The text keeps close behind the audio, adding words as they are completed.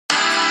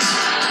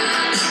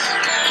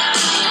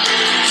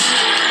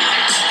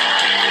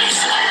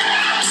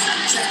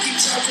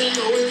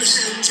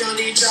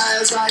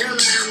Giles,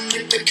 Ireland,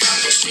 Nick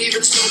McCarthy,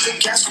 Steven Stones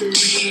and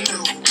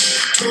Cascarino.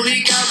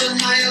 Tony Galvin,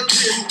 Niall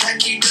Quinn,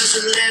 Becky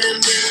doesn't let him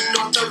in.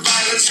 North of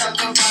Ireland,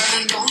 South of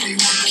Ireland, only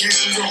one can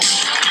go.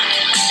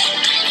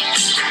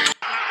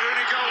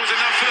 Rooney goal was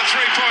enough for the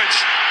 3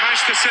 points.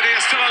 Manchester City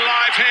are still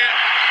alive here.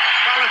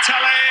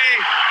 Balotelli,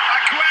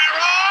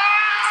 Aguero!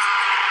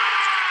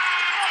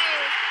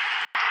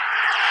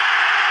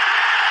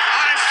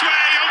 I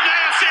swear you'll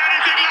never see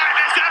anything like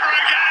this ever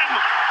again.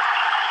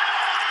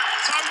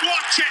 So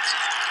watch it,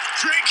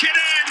 drink it in.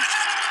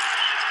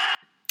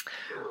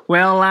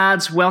 Well,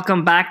 lads,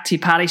 welcome back to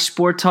Paddy's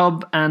Sport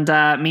Hub, and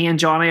me and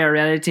Johnny are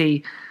ready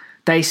to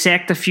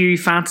dissect a few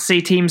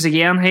fantasy teams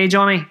again. Hey,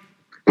 Johnny.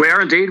 We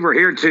are indeed. We're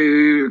here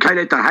to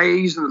highlight the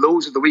highs and the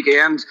lows of the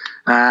weekend,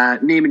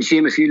 name and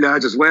shame a few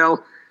lads as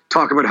well,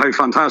 talk about how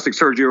fantastic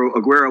Sergio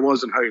Aguero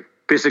was and how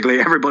basically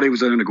everybody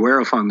was an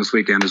Aguero fan this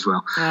weekend as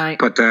well. Aye.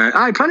 But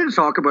I plenty to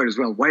talk about as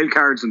well, wild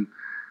cards and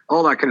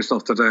all that kind of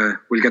stuff that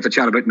we'll get to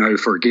chat about now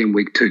for game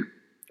week 2.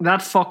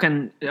 That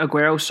fucking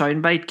Aguero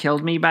soundbite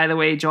killed me, by the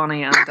way,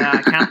 Johnny, and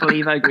I can't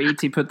believe I agreed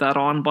to put that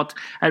on, but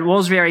it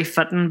was very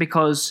fitting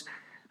because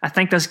I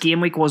think this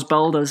game week was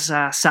billed as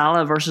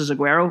Salah versus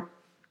Aguero.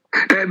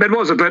 It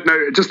was a bit. Now,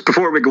 just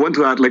before we go into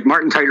that, like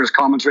Martin Tyler's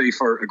commentary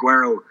for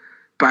Aguero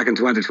back in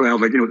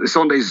 2012, like, you know, the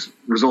Sunday's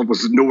result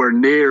was nowhere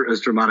near as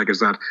dramatic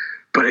as that,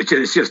 but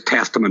it's just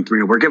testament. You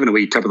know, we're giving a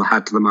wee tip of the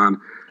hat to the man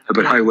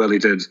about how well he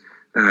did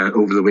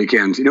over the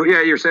weekend. You know,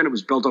 yeah, you're saying it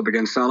was built up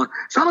against Salah.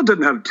 Salah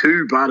didn't have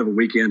too bad of a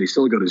weekend. He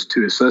still got his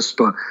 2 assists,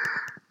 but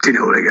you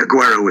know, like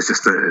Aguero was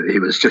he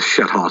was just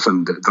shit hot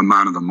and the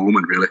man of the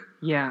moment, really.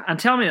 Yeah, and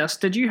tell me this: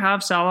 did you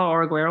have Salah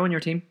or Aguero in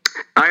your team?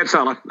 I had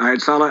Salah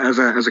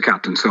as a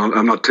captain, so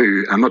I'm not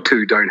too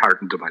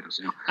downhearted about it.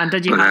 You know. And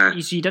did you?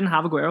 So you didn't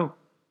have Aguero?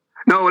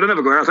 No, I didn't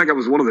have Aguero. I think I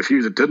was one of the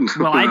few that didn't.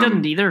 Well, I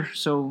didn't either.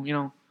 So you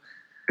know.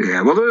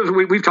 Yeah, well,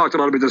 we've talked a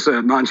lot about this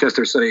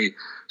Manchester City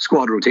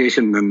squad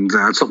rotation, and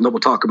it's something that we'll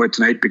talk about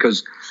tonight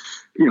because,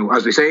 you know,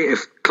 as we say,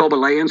 if club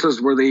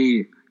alliances were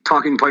the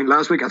talking point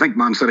last week, I think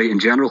Man City in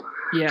general,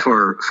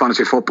 for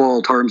fantasy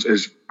football terms,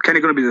 is kind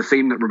of going to be the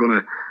theme that we're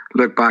going to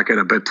look back at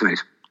a bit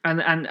tonight.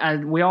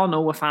 And we all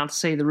know with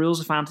fantasy, the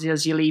rules of fantasy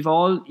is you leave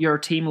all your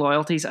team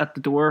loyalties at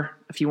the door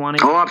if you want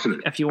to. Oh,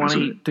 absolutely. If you want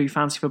to do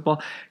fantasy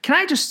football. Can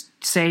I just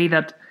say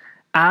that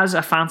as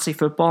a fantasy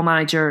football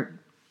manager,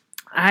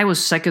 I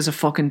was sick as a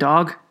fucking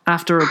dog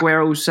after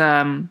Aguero's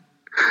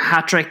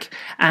hat-trick.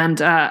 And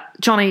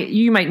Johnny,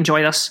 you might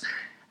enjoy this.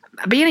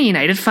 Being a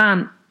United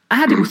fan, I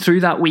had to go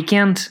through that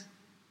weekend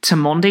to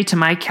Monday to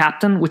my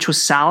captain, which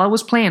was Salah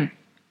was playing.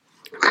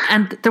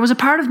 And there was a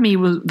part of me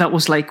that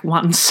was like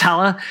wanting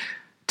Salah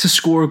to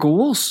score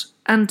goals.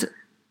 And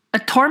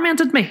it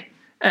tormented me.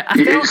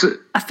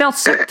 I felt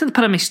sick to the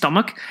pit of my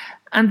stomach.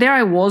 And there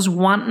I was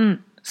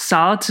wanting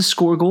Salah to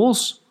score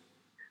goals.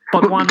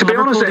 But to be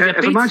honest,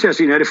 if a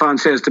Manchester United fan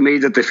says to me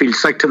that they feel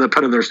sick to the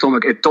pit of their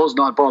stomach, it does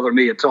not bother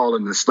me at all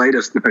in the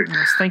slightest. I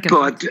was thinking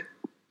but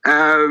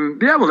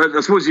yeah, well,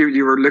 I suppose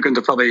you were looking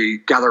to probably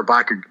gather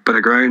back a bit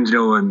of ground, you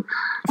know. And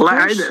well,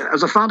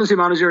 as a fantasy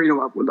manager, you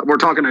know, we're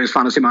talking as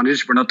fantasy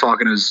managers. We're not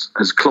talking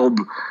as club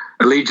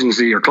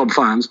allegiancy or club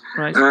fans.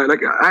 Right.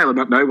 Like I'll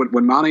admit now,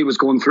 when Manny was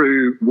going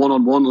through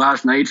 1-on-1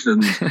 last night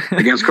and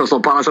against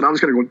Crystal Palace, and I was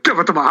going to go, give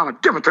it to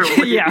Mohamed, give it to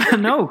him. Yeah, I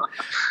know.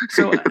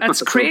 So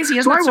that's crazy,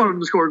 isn't it? So I wanted him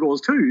to score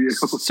goals too. You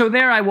know? So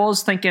there I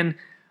was thinking,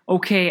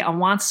 okay, I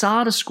want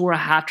Salah to score a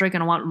hat-trick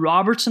and I want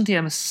Robertson to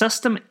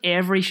assist him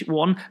every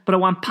one, but I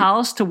want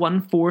Palace to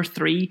win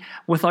 4-3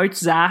 without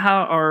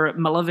Zaha or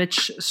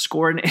Milovic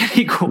scoring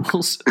any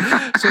goals.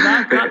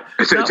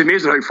 So it's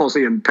amazing how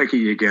fussy and picky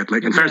you get.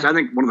 Like in fact, I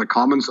think one of the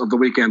comments of the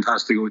weekend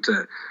has to go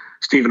to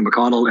Stephen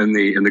McConnell in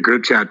the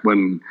group chat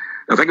when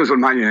I think it was when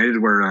Man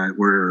United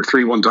were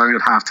 3-1 down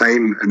at half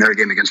time in their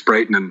game against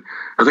Brighton, and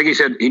I think he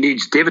said he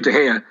needs David De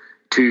Gea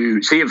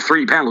to save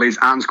 3 penalties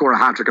and score a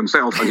hat-trick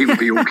himself and he would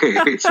be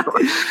okay. So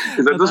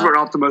this is where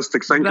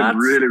optimistic thinking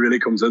really, really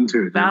comes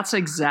into it. That's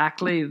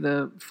exactly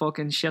the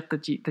fucking shit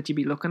that you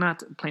be looking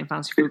at playing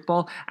fantasy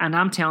football. And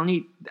I'm telling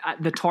you,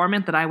 the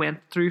torment that I went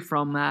through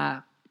from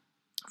that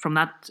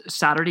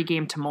Saturday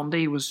game to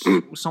Monday was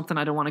something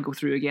I don't want to go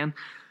through again.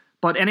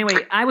 But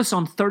anyway, I was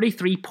on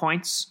 33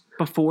 points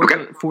before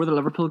the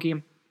Liverpool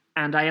game,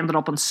 and I ended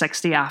up on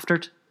 60 after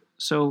it.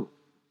 So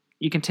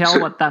you can tell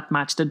what that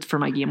match did for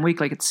my game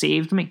week. Like, it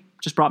saved me.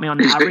 Just brought me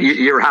on average.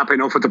 You were happy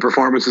enough with the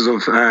performances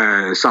of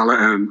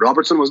Salah and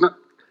Robertson, wasn't it?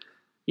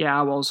 Yeah,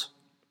 I was.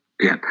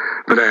 Yeah.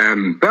 But,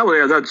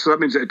 that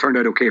means it turned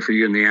out okay for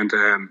you in the end.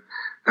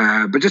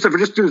 But if we're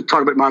just to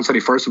talk about Man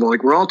City, first of all,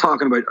 like, we're all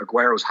talking about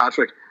Aguero's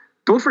hat-trick.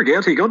 Don't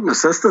forget, he got an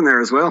assist in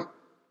there as well.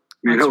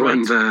 You know, right.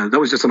 And that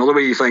was just another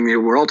wee thing.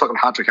 We're all talking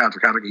hat-trick.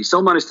 He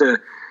still managed to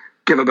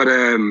give a bit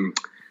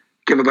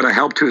of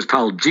help to his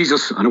pal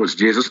Jesus. I know it's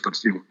Jesus,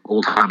 but you know,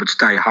 old habits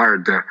die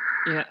hard there.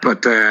 Yeah.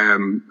 But I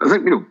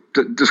think, you know,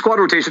 the squad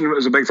rotation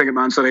was a big thing at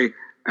Man City,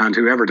 and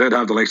whoever did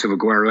have the likes of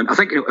Aguero. And I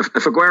think, you know, if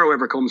Aguero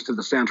ever comes to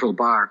the central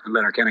bar in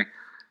Letterkenny,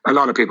 a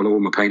lot of people owe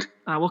him a pint.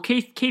 Well,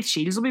 Keith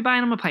Shields will be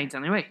buying him a pint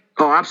anyway.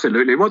 Oh,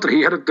 absolutely. What did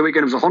he had at the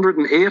weekend? It was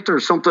 108 or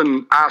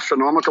something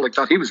astronomical like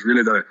that. He was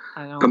really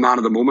the man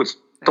of the moment.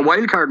 The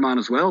wildcard man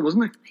as well,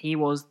 wasn't he? He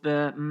was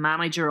the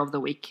manager of the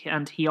week,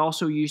 and he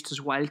also used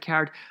his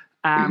wildcard.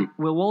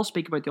 We'll all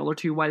speak about the other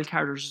two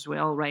wildcarders as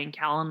well, Ryan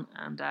Callan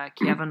and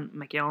Kevin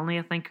McElhenney,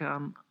 I think.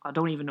 I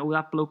don't even know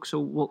that bloke,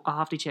 so I'll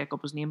have to check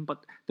up his name.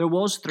 But there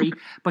was 3.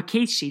 But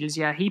Keith Shields,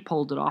 he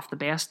pulled it off the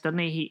best, didn't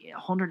he?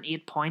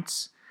 108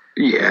 points.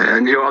 Yeah,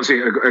 and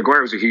obviously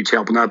Aguero was a huge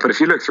help in that. But if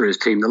you look through his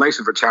team, the likes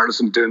of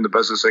Richarlison doing the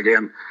business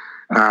again,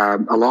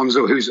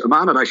 Alonso, who's a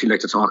man I'd actually like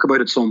to talk about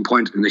at some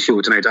point in the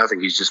show tonight. I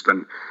think he's just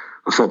been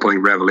a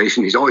footballing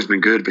revelation. He's always been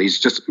good, but he's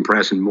just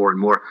impressing more and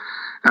more.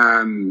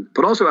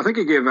 But also, I think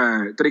he gave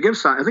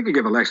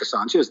Alexis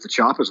Sanchez the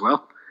chop as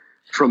well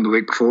from the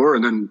week before,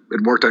 and then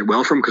it worked out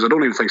well for him because I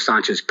don't even think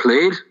Sanchez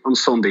played on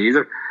Sunday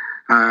either.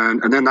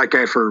 And then that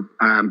guy for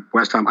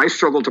West Ham, I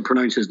struggle to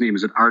pronounce his name.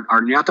 Is it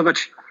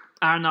Arnautovic?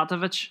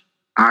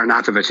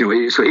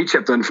 Arnautovic, so he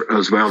chipped in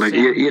as well.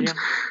 He had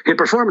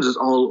performances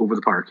all over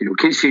the park.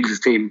 Keith Shields'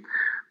 team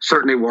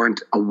certainly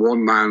weren't a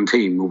one-man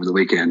team over the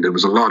weekend. There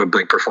was a lot of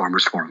big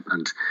performers for him,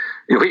 and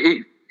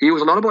he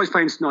was a lot of boys'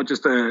 pints, not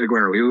just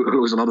Aguero. He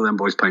was a lot of them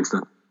boys' pints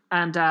then.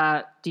 And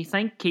do you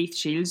think Keith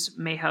Shields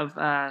may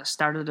have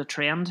started a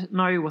trend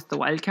now with the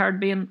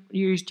wildcard being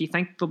used? Do you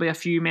think there'll be a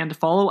few men to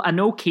follow? I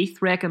know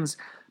Keith reckons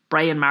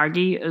Brian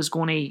Margie is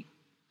going to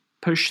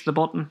push the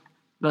button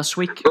this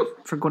week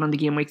for going into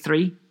game week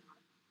 3.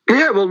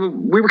 Yeah, well,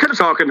 we were kind of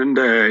talking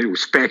and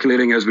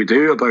speculating as we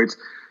do about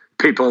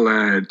people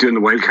doing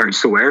the wild card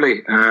so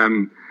early.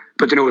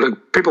 But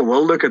people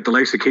will look at the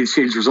likes of Keith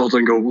Shields' result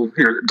and go, well,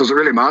 does it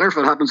really matter if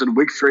it happens in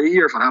week 3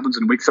 or if it happens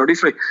in week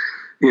 33?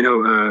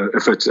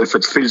 If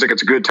it feels like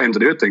it's a good time to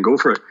do it, then go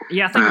for it.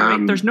 Yeah, I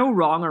think there's no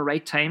wrong or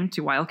right time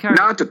to wildcard.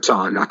 Not at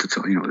all.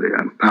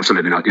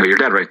 Absolutely not. You're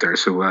dead right there.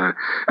 So,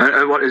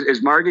 what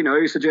is Margie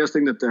now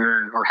suggesting that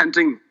or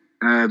hinting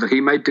that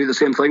he might do the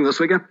same thing this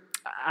weekend?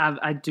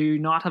 I do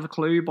not have a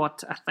clue,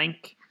 but I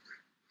think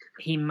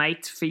he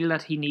might feel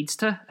that he needs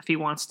to if he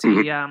wants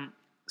to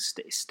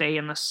stay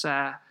in this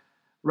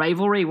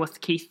rivalry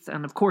with Keith,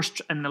 and of course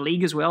in the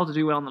league as well, to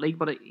do well in the league.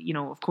 But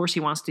of course he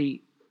wants to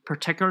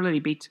particularly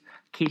beat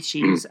Keith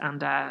Shields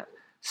and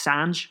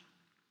Sanj.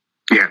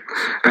 Yeah,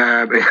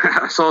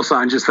 I saw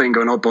Sanj's thing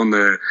going up on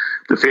the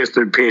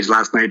Facebook page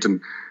last night, and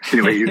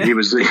he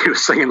was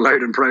singing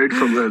loud and proud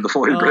from the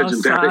Foyle Bridge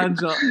in Derry.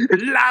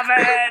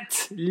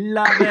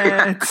 Love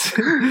it.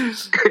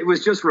 It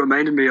was just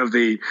reminding me of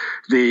the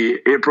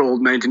April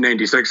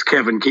 1996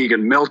 Kevin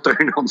Keegan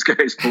meltdown on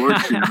Sky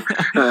Sports.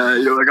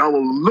 I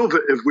will love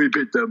it if we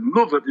beat them.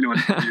 Love it.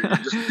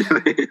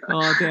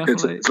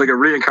 Definitely. It's like a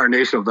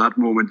reincarnation of that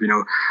moment.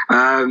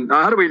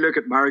 How do we look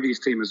at Margie's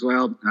team as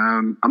well?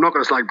 I'm not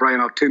going to slag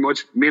Brian off too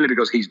much, mainly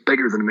because he's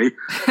bigger than me.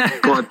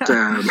 But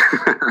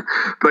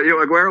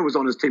Aguero was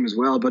on his team as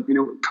well. But I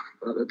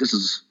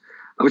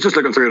was just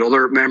looking through at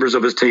other members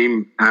of his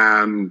team.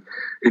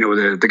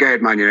 The guy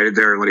at Man United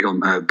there, what do you call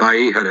him?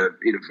 Bailly had a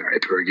very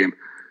poor game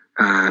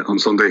on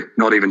Sunday.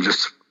 Not even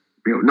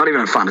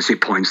a fantasy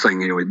points thing.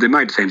 The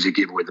amount of times he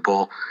gave away the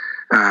ball.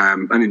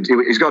 And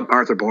he's got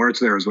Arthur Boruc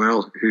there as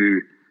well,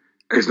 who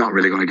is not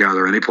really going to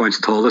gather any points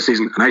at all this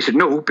season. And I should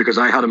know because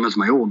I had him as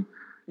my own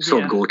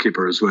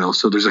sub-goalkeeper as well.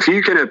 So there's a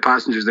few kind of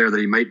passengers there that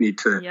he might need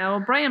to... Yeah, well,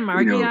 Brian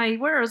Margie,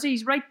 where is he?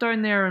 He's right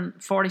down there in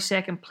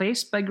 42nd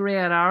place, big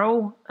red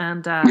arrow.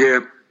 And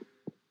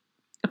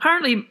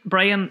apparently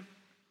Brian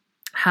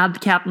had the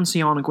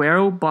captaincy on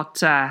Aguero,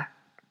 but I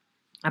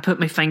put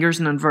my fingers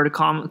in inverted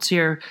commas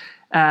here,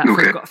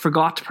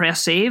 forgot to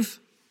press save.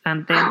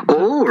 And then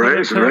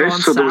right. So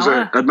there was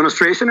an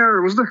administration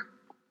error, was there?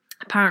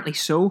 Apparently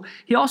so.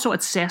 He also had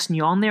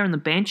Sessegnon there on the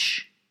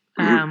bench.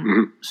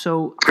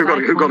 So who got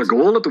a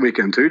goal at the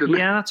weekend too, didn't he?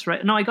 Yeah, that's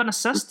right. No, he got an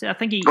assist. I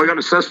think he got an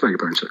assist. Got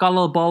a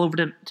little ball over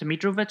to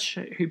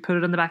Mitrovic, who put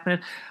it in the back of the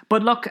net.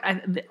 But look,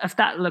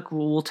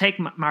 we'll take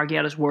Margie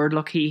at his word.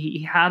 Look,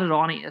 he had it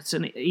on. It's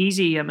an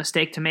easy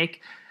mistake to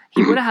make.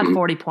 He would have had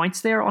 40 points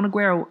there on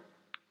Aguero,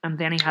 and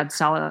then he had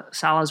Salah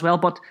as well.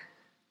 But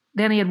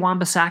then he had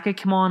Wan-Bissaka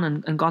come on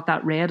and got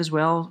that red as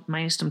well,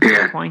 minus him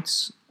 2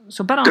 points.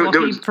 So a bit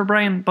unlucky for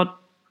Brian, but.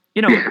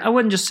 I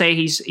wouldn't just say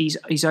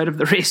he's out of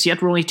the race yet.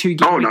 We're only 2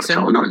 game weeks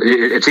in. No,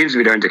 it seems to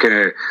be down to kind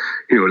of,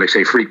 like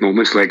say freak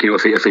moments, like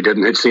if he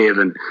didn't hit save,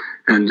 and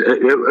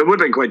it would have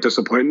been quite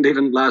disappointing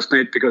even last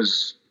night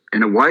because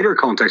in a wider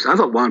context, I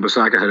thought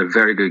Wan-Bissaka had a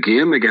very good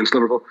game against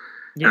Liverpool,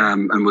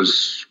 and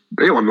was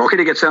unlucky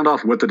to get sent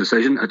off with the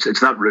decision.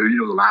 It's that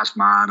rule, the last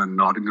man and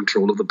not in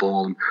control of the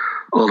ball and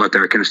all that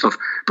there kind of stuff.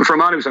 But for a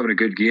man who's having a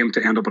good game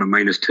to end up on a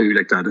 -2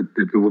 like that,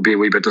 it would be a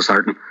wee bit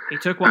disheartening. He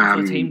took one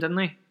for the team, didn't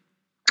he?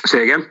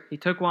 Say again? He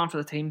took one for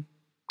the team.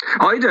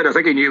 Oh, he did. I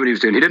think he knew what he was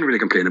doing. He didn't really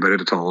complain about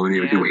it at all. And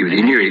he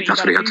knew that's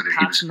what he had to do.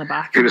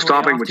 He was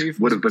stopping, which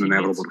would have been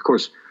inevitable. Of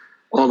course,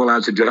 all the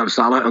lads who did have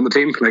Salah on the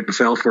team, like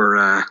myself,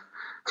 were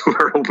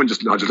hoping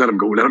just let him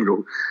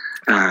go.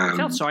 I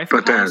felt sorry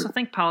for Palace. I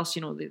think Palace,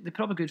 they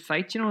put up a good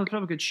fight. They put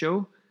up a good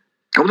show.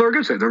 Oh, they're a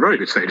good side. They're a very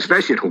good side,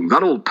 especially at home.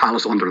 That old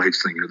Palace under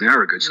lights thing, they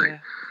are a good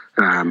side.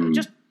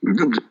 Not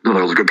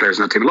all the good players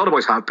in that team. A lot of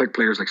boys have picked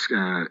players like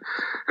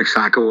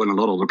Sacco and a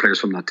lot of other players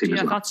from that team as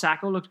well. I thought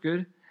Sacco looked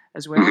good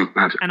as well.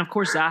 Mm-hmm. And of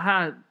course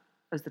Zaha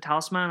as the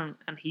talisman,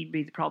 and he'd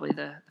be probably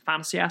the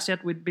fantasy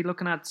asset we'd be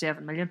looking at,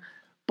 7 million.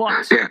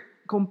 But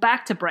going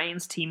back to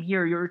Brian's team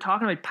here, you're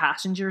talking about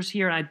passengers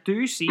here, and I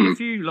do see a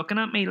few looking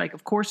at me. Like,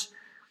 of course,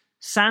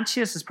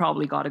 Sanchez has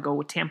probably got to go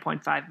with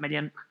 10.5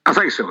 million. I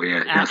think so,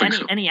 yeah. I think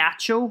so. Any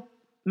Acho,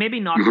 maybe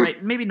not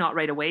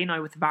right away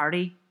now with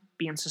Vardy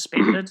being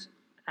suspended.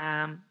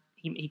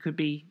 He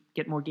could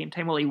get more game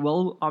time. Well, he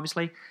will,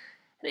 obviously.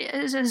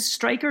 His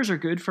strikers are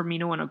good,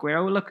 Firmino and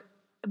Aguero. Look,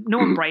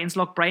 knowing Brian's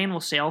luck, Brian will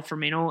sell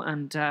Firmino,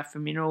 and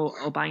Firmino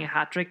will bang a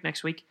hat-trick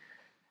next week.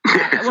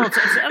 Well,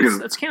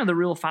 it's kind of the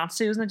rule of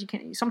fantasy, isn't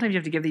it? Sometimes you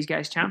have to give these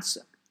guys a chance.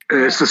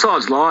 It's the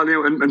sod's law,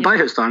 and by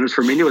his standards,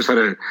 Firmino has had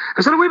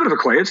a wee bit of a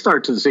quiet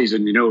start to the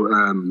season.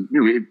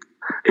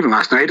 Even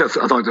last night, I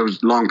thought there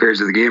was long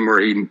periods of the game where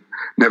he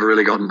never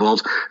really got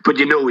involved. But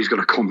he's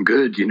going to come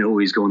good.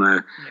 He's going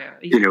to,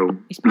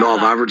 law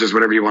of averages,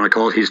 whatever you want to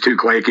call it. He's 2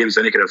 quiet games,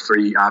 then he could have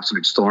 3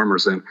 absolute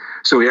stormers. Then,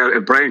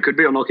 so Brian could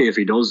be unlucky if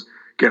he does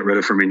get rid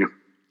of Firmino.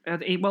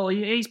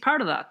 He's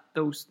part of that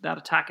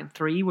attacking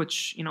 3,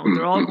 which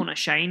they're all going to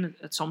shine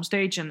at some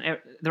stage, and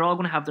they're all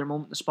going to have their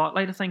moment in the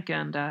spotlight, I think.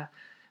 And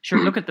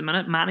look at the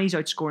minute, Mane's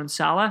outscoring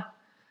Salah.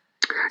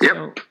 Yep.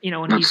 So,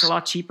 and he's a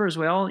lot cheaper as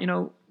well.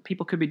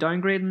 People could be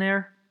downgrading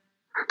there.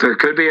 There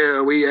could be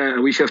a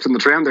wee shift in the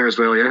trend there as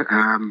well,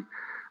 yeah.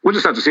 We'll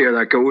just have to see how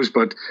that goes,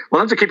 but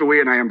we'll have to keep a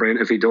wee eye on Brian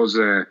if he does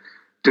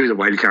do the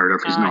wild card or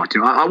if he's not.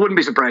 I wouldn't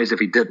be surprised if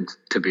he didn't,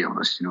 to be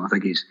honest. I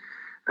think he's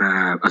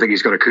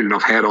got a cool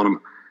enough head on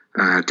him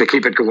to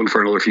keep it going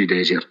for another few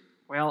days yet.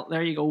 Well,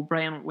 there you go,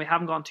 Brian. We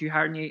haven't gone too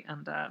hard on you,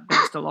 and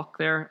best of luck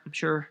there, I'm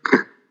sure.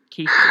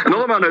 Keith.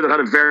 Another man now that had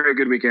a very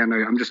good weekend now,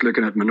 I'm just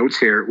looking at my notes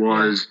here,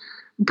 was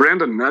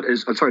Brendan. That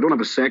is, I'm sorry, I don't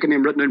have a second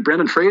name written down.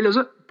 Brendan Friel, is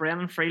it?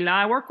 Brendan Friel.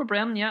 I work with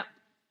Brendan, yeah.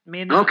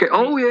 Okay.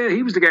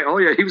 He was the guy. Oh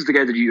yeah, he was the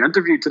guy that you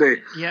interviewed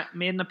today. Yeah,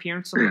 made an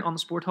appearance on the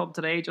Sport Hub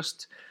today.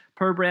 Just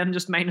per Brendan,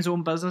 just mind his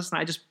own business, and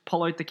I just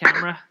pull out the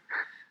camera.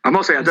 I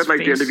must say, I did like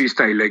the interview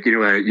style. Like,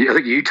 I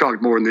think you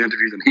talked more in the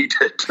interview than he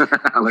did.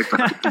 I like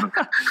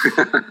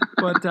that.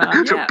 But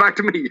so back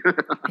to me.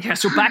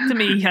 So back to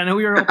me. I know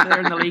you're up there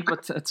in the league,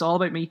 but it's all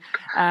about me.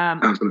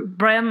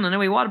 Brendan,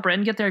 anyway, what did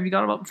Brendan get there? Have you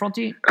got it up in front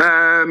of you?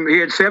 He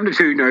had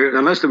 72 now,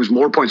 unless there was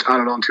more points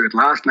added onto it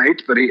last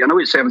night. But I know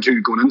he had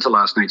 72 going into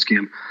last night's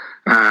game.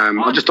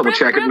 I'll just double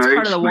check it now.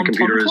 Part of the my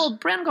computer is.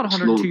 Brendan got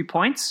 102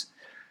 points.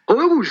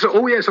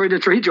 Sorry,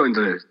 he joined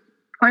the.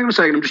 Hang on a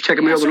second, I'm just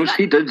checking my other notes.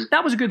 He did.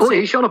 That was a good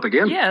segue. He shot up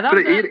again. Yeah, that was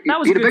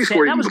a good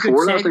segue.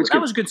 That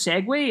was a good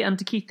segue. And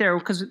to Keith there,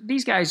 because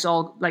these guys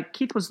all, like,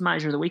 Keith was the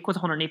manager of the week with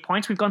 108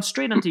 points. We've gone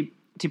straight into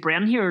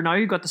Brendan here now,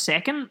 who got the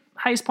second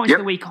highest points of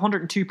the week,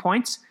 102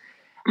 points.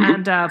 Mm-hmm.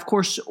 And, of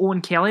course,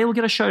 Owen Kelly will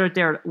get a shout out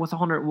there with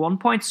 101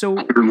 points. So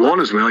 101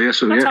 as well,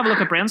 yes. Let's have a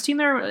look at Brendan's team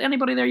there.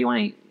 Anybody there you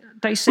want to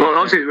dissect? Well,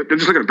 obviously, I'm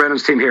just looking at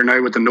Brendan's team here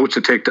now with the notes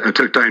I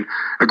took down.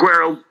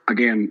 Aguero,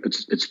 again,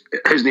 it's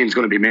his name's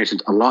going to be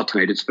mentioned a lot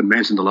tonight. It's been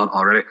mentioned a lot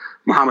already.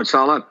 Mohamed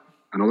Salah,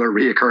 another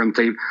reoccurring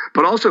theme.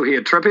 But also he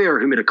had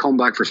Trippier, who made a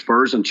comeback for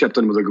Spurs and chipped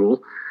in with a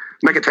goal.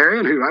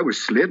 Mkhitaryan, who I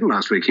was slating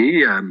last week,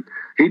 he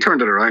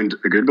turned it around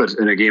a good bit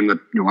in a game that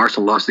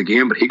Arsenal lost the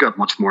game, but he got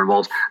much more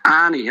involved.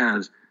 And he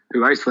has,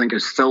 who I think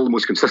is still the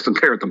most consistent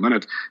player at the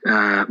minute,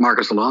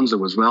 Marcus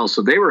Alonso as well.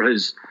 So they were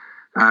his.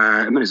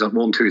 He's got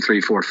 1, 2,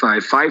 3, 4,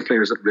 5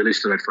 players that really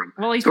stood out for him.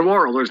 Well, there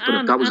were others,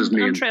 but that was his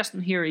main.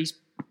 Interesting here, he's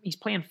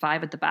playing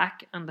 5 at the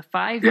back, and the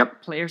 5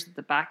 players at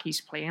the back he's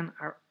playing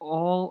are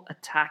all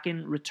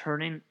attacking,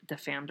 returning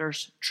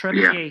defenders.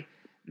 Trippier,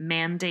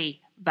 Mendy,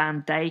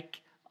 Van Dijk,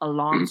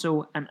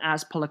 Alonso, and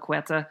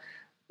Azpilicueta.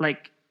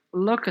 Like,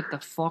 look at the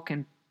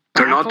fucking.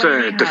 They're not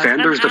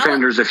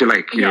defenders, if you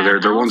like.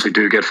 They're ones who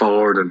do get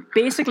forward and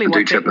basically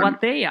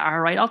what they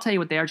are. Right, I'll tell you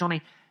what they are,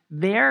 Johnny.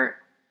 They're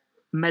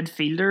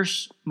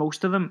midfielders,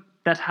 most of them,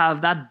 that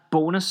have that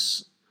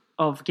bonus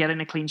of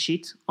getting a clean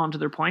sheet onto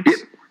their points.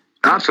 Yeah,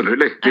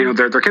 absolutely.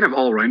 They're kind of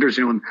all-rounders,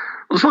 and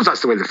I suppose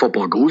that's the way the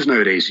football goes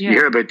nowadays. Yeah. You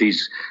hear about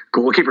these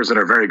goalkeepers that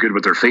are very good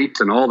with their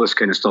feet and all this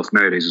kind of stuff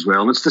nowadays as well.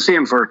 And it's the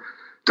same for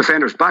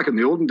defenders. Back in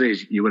the olden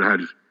days, you would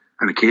have had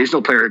an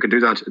occasional player who could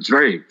do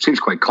that. Seems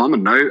quite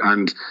common now,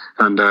 and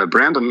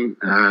Brendan,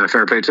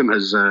 fair play to him,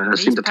 has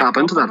seemed to tap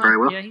into that very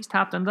well. Yeah, he's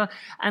tapped into that.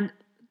 And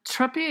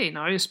Trippier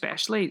now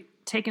especially,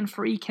 taking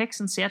free kicks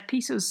and set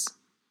pieces.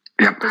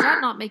 Yep. Does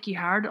that not make you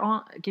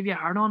give you a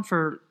hard on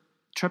for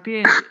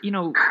Trippier?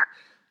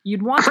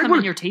 You'd want him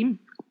in your team.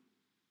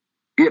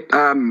 Yeah,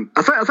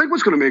 I think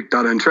what's going to make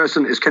that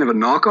interesting is kind of a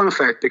knock-on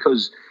effect,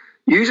 because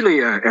usually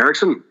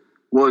Eriksen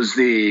was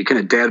the kind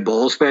of dead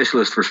ball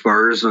specialist for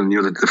Spurs, and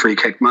the free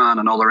kick man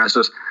and all the rest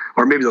of it,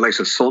 or maybe the likes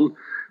of Son.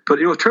 But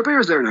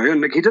Trippier's there now,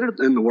 and he did it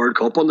in the World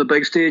Cup on the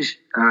big stage,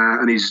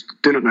 and he's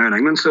doing it now in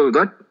England. So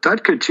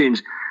that could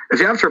change. If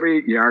you have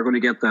Trippier, you are going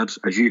to get that,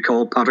 as you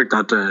call it, Patrick,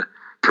 that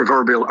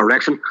proverbial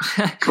erection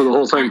for the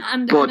whole thing.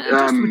 and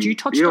just what you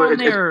touched on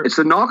there, it's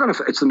the knock-on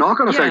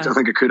effect I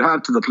think it could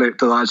have to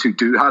the lads who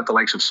do have the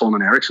likes of Son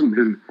and Ericsson,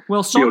 who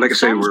Son, like I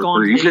say, Son's were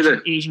gone usually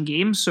to Asian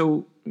games,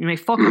 so you may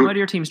fuck him out of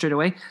your team straight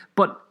away.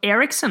 But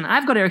Ericsson,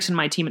 I've got Ericsson in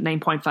my team at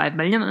 9.5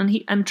 million,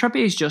 and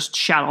Trippier's just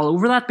shat all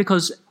over that,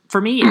 because for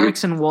me,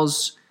 Ericsson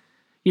was,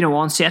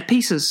 on set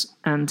pieces,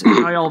 and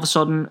now all of a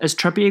sudden is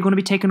Trippier going to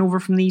be taken over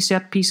from these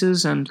set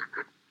pieces? And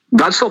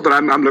that's something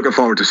I'm looking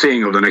forward to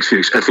seeing over the next few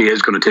weeks, if he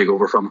is going to take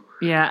over from him.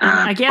 Yeah,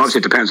 and I guess obviously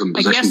it depends on the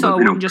position. I guess I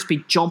wouldn't just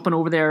be jumping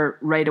over there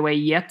right away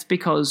yet,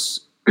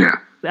 because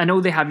I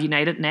know they have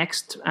United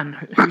next, and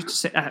who's to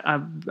say,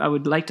 I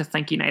would like to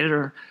think United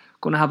are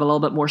going to have a little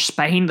bit more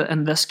spine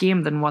in this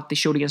game than what they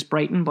showed against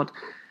Brighton, but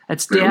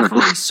it's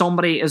definitely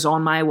somebody is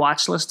on my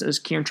watch list as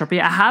Kieran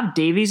Trippier. I have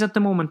Davies at the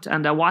moment,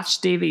 and I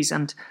watched Davies,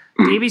 and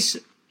Davies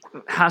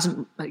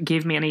hasn't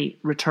gave me any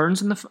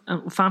returns in the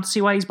fantasy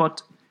wise,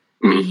 but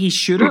he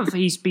should have.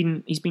 He's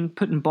been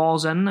putting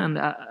balls in, and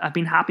I've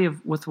been happy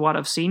with what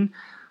I've seen.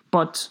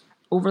 But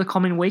over the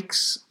coming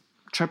weeks,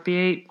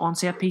 Trippier on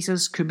set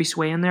pieces could be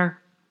swaying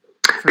there.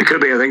 It could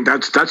be. I think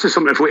that's just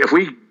something. If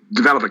we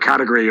develop a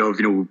category of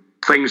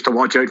things to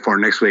watch out for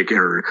next week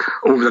or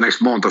over the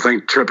next month, I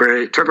think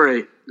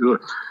Trippier.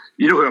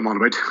 You know who I'm on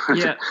about.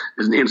 Yeah.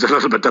 His name's a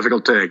little bit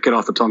difficult to get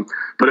off the tongue,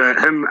 but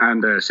him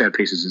and set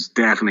pieces is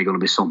definitely going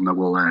to be something that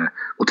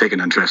will take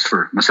an interest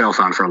for myself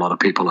and for a lot of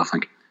people, I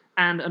think.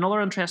 And another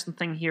interesting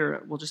thing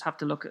here, we'll just have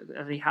to look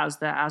at, he has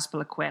the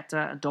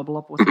Azpilicueta double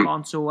up with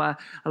Alonso. A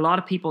lot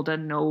of people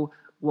didn't know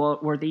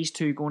were these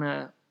two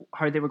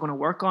how they were going to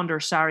work under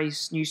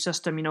Sarri's new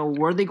system.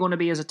 Were they going to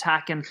be as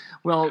attacking?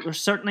 Well,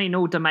 there's certainly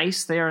no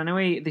demise there.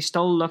 Anyway, they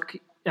still look,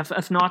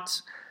 if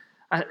not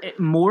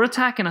more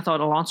attacking. I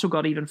thought Alonso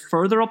got even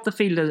further up the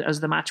field as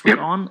the match went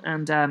on,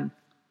 and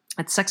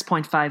at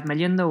 6.5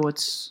 million though,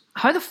 it's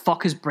how the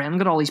fuck has Brennan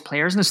got all these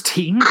players in his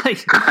team? We'll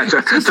have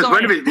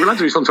to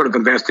do some sort of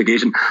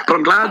investigation. But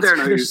I'm glad there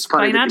now. There's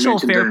financial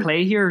fair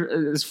play here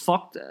is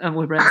fucked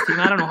with Brennan's team.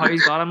 I don't know how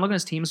he's got it. I'm looking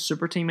at his team,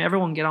 super team.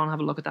 Everyone get on and have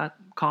a look at that.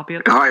 Copy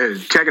it.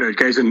 Check it out,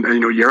 guys, and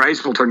your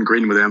eyes will turn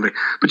green with envy.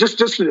 But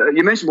just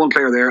you mentioned one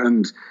player there,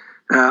 and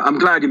I'm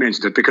glad you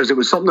mentioned it, because it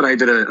was something that I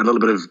did a little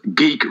bit of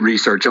geek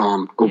research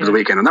on over the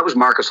weekend, and that was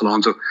Marcos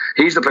Alonso.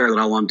 He's the player that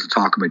I wanted to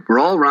talk about. We're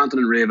all ranting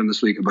and raving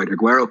this week about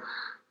Aguero,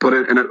 but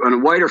in a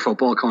wider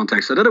football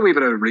context, I did a wee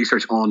bit of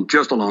research on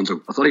just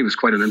Alonso. I thought he was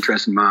quite an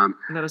interesting man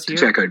to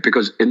check out,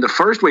 because in the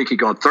first week he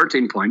got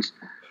 13 points,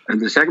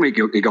 and the second week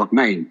he got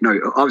 9. Now,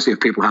 obviously, if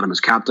people had him as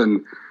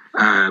captain,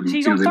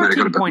 he's on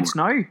 13 points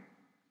now.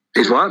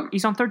 He's what?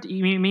 He's on 13.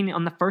 You mean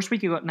on the first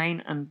week he got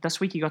 9, and this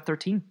week he got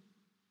 13?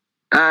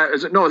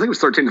 Is it? No, I think it was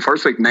 13 the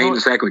first week, 9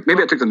 the second week.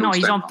 Maybe I took the notes.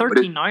 No, he's on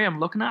 13 now. I'm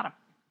looking at him.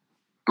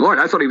 Lord,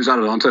 I thought he was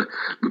added on to.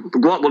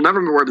 We'll never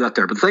worry about that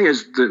there. But the thing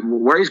is,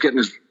 where he's getting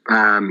his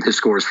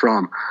scores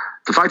from,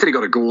 the fact that he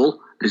got a goal,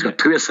 he's got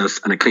 2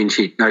 assists and a clean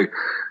sheet. Now,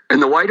 in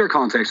the wider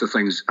context of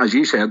things, as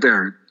you said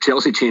there,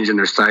 Chelsea changing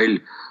their style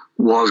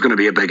was going to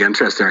be a big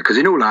interest there, because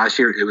last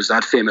year it was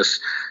that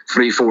famous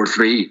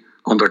 3-4-3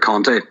 under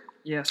Conte.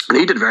 Yes. And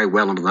he did very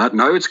well under that.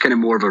 Now it's kind of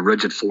more of a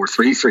rigid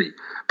 4-3-3,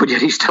 but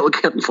yet he's still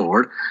getting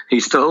forward.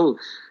 He's still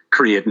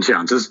creating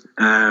chances.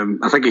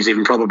 I think he's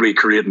even probably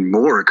creating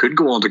more. Could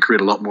go on to create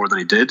a lot more than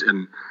he did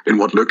in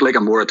what looked like a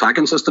more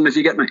attacking system, if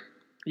you get me.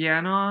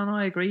 Yeah, no,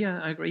 I agree.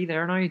 I agree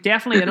there. No,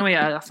 definitely,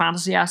 a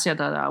fantasy asset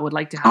that I would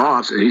like to have. Oh,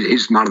 absolutely.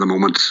 He's man of the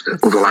moment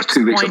over the last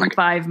 2 weeks, I think.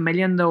 6.5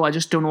 million, though. I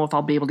just don't know if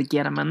I'll be able to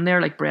get him in there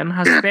like Brennan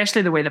has,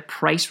 especially the way the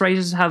price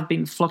rises have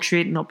been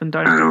fluctuating up and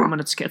down at the moment.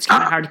 It's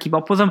kind of hard to keep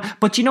up with them.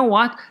 But you know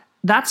what?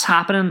 That's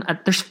happening.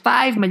 There's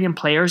 5 million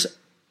players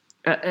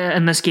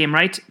in this game,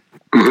 right?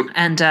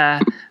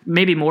 And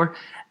maybe more.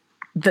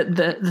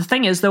 The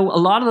thing is, though,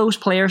 a lot of those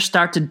players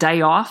start to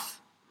die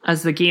off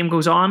as the game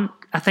goes on.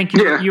 I think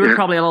you were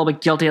probably a little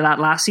bit guilty of that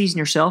last season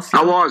yourself.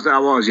 I was.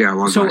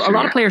 So a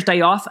lot of players die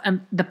off,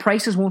 and the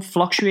prices won't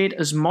fluctuate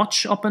as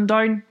much up and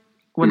down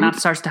when that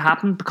starts to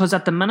happen, because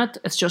at the minute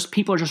it's just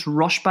people are just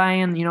rush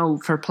buying,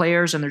 for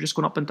players, and they're just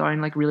going up and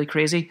down like really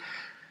crazy.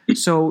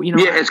 So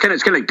it's kind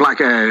of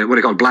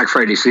like Black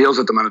Friday sales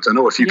at the minute. I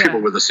know a few people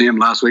were the same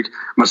last week.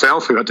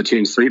 Myself, who had to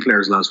change 3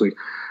 players last week.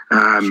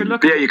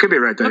 You could be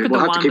right there. We'll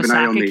have to keep an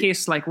eye on the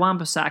case. Like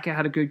Wan-Bissaka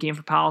had a good game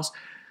for Palace.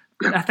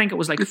 Yeah. I think it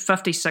was like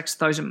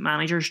 56,000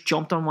 managers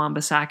jumped on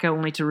Wan-Bissaka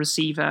only to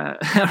receive a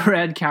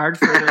red card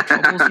for their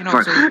troubles.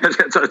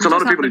 So it's a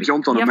lot of people who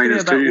jumped on it. You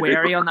have to be a bit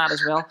wary on that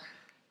as well.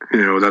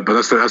 But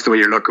that's the way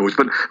your luck goes.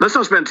 But let's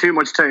not spend too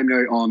much time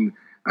now on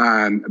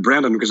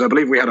Brendan, because I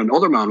believe we had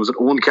another man, was it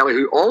Owen Kelly,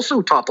 who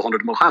also topped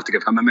 100, and we'll have to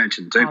give him a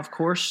mention too. Of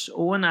course,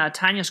 Owen,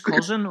 Tanya's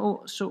cousin.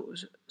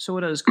 So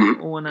it is,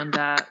 Owen, and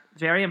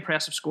very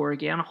impressive score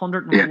again,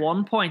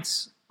 101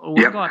 points.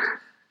 Owen got.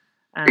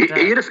 And,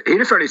 he had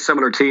a fairly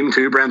similar team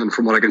too, Brendan,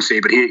 from what I can see.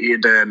 But he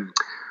had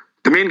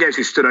the main guys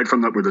who stood out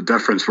from that were the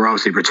difference were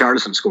obviously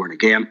Richarlison scoring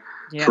again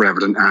for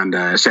Everton, and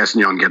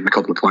Sessegnon getting a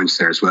couple of points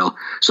there as well.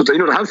 So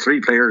to have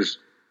 3 players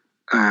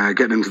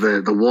getting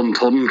into the 1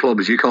 ton club,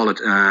 as you call it,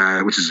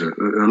 which is a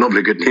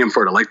lovely good name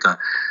for it. I like that.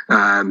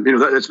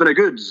 It's been a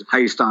good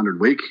high standard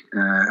week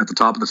at the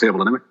top of the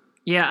table anyway.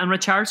 Yeah, and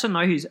Richarlison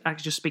now, who's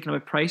actually just speaking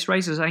about price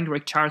rises, I think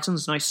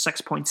Richarlison's now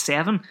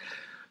 6.7.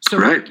 So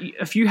right.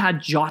 If you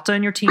had Jota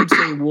in your team,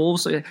 say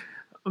Wolves,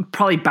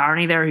 probably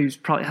Barney there, who's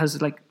probably has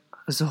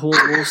the whole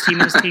Wolves team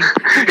in his team.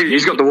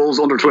 He's got the Wolves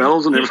under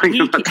 12s and everything.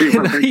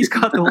 He's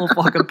got the whole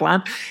fucking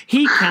plan.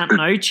 He can't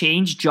now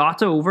change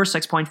Jota over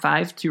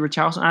 6.5 to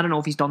Richarlison. I don't know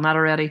if he's done that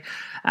already.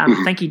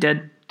 I think he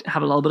did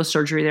have a little bit of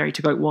surgery there. He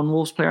took out one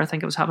Wolves player. I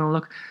think I was having a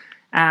look.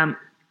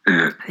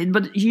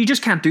 But you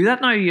just can't do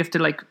that now. You have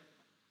to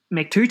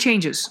make 2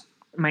 changes.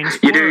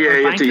 -4, you do, yeah.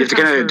 You have to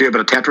kind of do a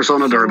bit of Tetris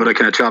on it, or a bit of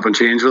kind of chop and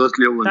change with it.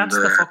 That's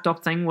the fucked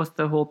up thing with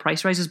the whole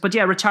price rises. But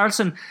yeah,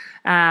 Richarlison,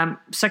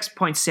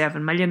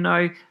 6.7 million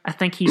now. I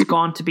think he's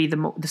gone to be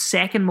the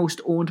second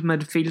most owned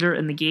midfielder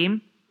in the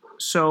game.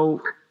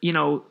 So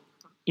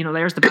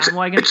there's the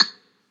bandwagon.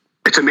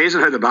 It's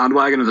amazing how the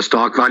bandwagon of the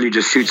stock value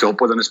just shoots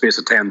up within a space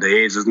of 10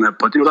 days, isn't it?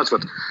 But that's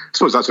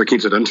what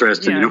keeps it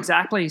interesting. Yeah,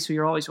 exactly. So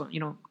you're always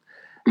you're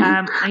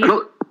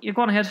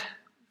going ahead.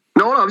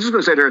 No, I was just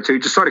going to say there too,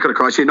 just sorry to cut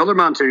across you. Another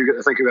man too,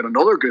 I think who had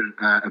another good,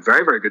 a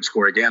very, very good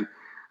score again,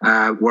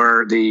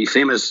 where the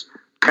famous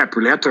Pep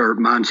Roulette or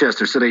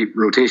Manchester City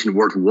rotation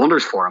worked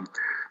wonders for him,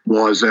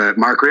 was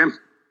Mark Graham.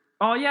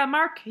 Oh yeah,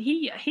 Mark.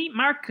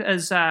 Mark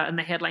is in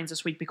the headlines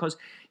this week because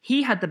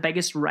he had the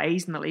biggest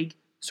rise in the league.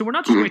 So we're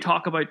not just going to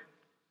talk about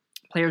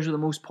players with the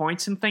most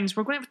points and things.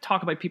 We're going to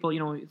talk about people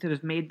that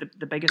have made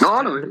the biggest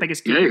the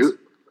biggest games.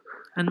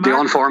 And Mark, the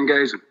on-form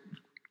guys.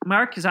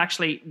 Mark has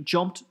actually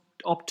jumped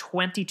up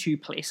 22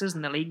 places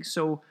in the league,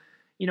 so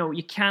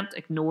you can't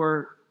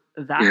ignore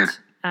that.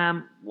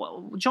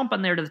 We'll jump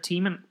in there to the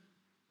team and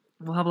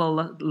we'll have a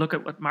little look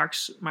at what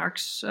Mark's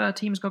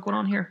team's got going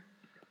on here.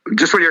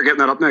 Just when you're getting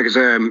that up now, because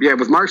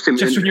with Mark's team,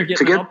 just when you're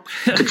getting up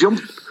to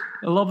jump,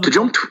 I love to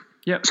jump.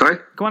 Yeah, sorry,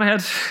 go on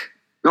ahead.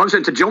 No, I'm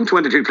saying to jump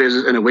 22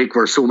 places in a week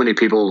where so many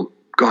people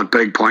got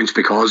big points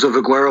because of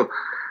Aguero.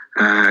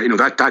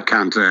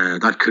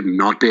 That could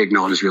not be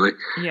acknowledged really.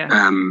 Yeah.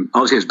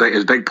 Obviously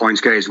his big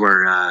points guys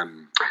were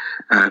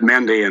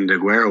Mendy and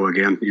Aguero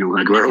again.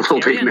 Aguero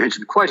will be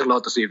mentioned quite a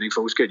lot this evening,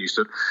 folks. Get used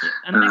to it.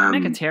 And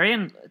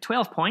Mkhitaryan,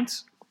 12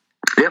 points.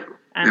 Yep.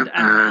 And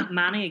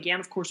Mane again,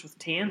 of course, with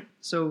 10.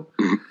 So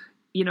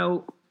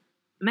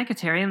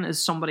Mkhitaryan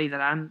is somebody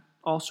that I'm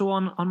also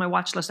on my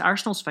watch list.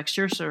 Arsenal's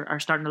fixtures are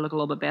starting to look a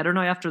little bit better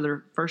now after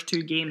their first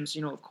 2 games.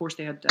 Of course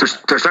they had.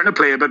 They're starting to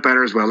play a bit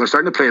better as well. They're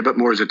starting to play a bit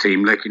more as a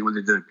team. They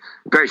did a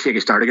very shaky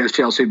start against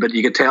Chelsea, but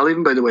you could tell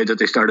even by the way that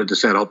they started to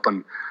set up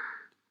and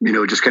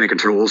just kind of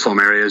control some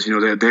areas.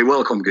 They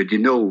will come good.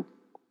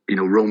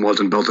 Rome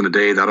wasn't built in a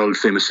day. That old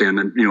famous saying.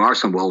 And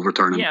Arsenal will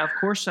return. Yeah, of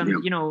course, and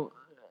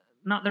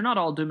they're not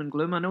all doom and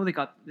gloom. I know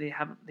they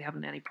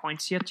haven't any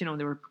points yet. They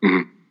were.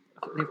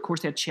 Of course,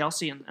 they had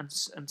Chelsea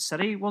and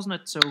City, wasn't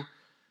it? So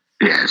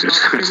yeah,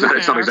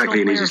 it's not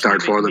exactly an easy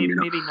start for them.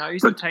 Maybe now's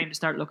the time to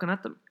start looking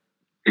at them.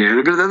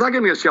 Yeah, but that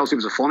game against Chelsea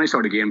was a funny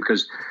sort of game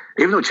because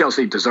even though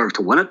Chelsea deserved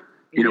to win it,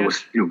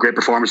 with great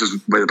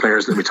performances by the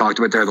players that we talked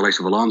about there, the likes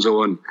of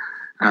Alonso and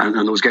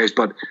those guys,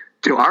 but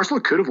Arsenal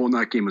could have won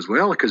that game as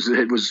well because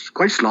it was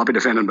quite sloppy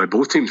defending by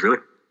both teams, really.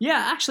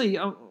 Yeah, actually,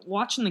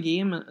 watching the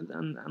game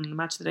and the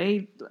match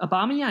today,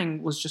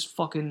 Aubameyang was just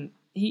fucking.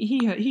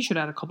 He should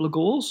have had a couple of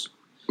goals.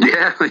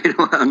 Yeah,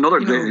 another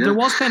day. Yeah. There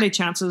was plenty of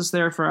chances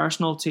there for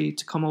Arsenal to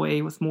come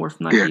away with more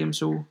from that game.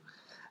 So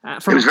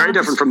it was very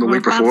different from the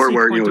week before,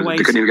 where they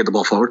couldn't even get the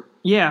ball forward.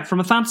 Yeah, from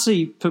a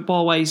fantasy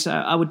football wise,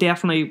 I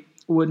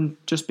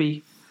wouldn't just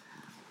be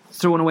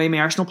throwing away my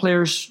Arsenal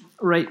players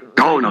right.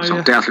 No,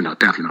 definitely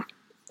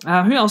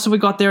not. Who else have we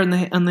got there in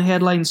the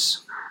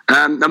headlines?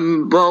 They're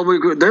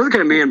the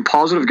kind of main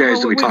positive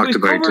guys that we talked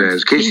about.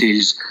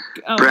 Casey's,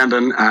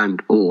 Brendan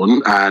and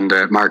Owen and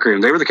Mark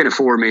Graham. They were the kind of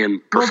 4 main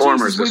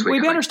performers this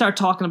week. We better start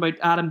talking about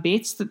Adam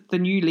Bates, the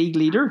new league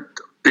leader.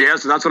 Yeah,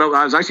 so that's what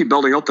I was actually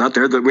building up that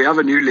there. That we have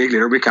a new league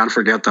leader. We can't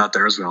forget that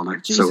there as well now.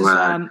 Jesus,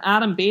 so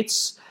Adam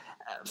Bates,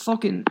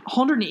 fucking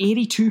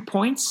 182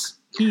 points.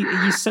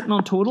 He's sitting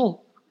on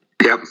total.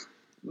 Yep.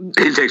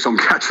 He'll take some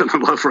catching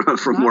from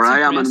where I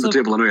am in the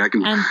table. Anyway, I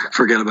can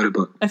forget about it.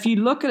 But if you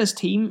look at his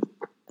team,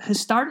 his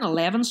starting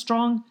 11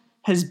 strong.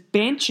 His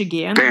bench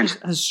again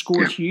has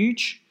scored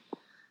huge.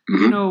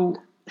 Mm-hmm.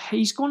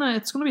 It's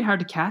gonna be hard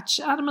to catch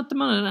Adam at the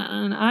minute,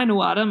 and I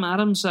know Adam.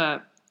 Adam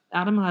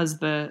has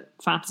the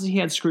fantasy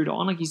head screwed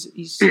on. Like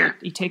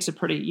he takes it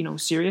pretty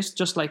serious,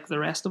 just like the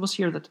rest of us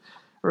here that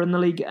are in the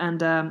league.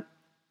 And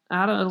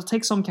Adam, it'll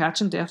take some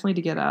catching definitely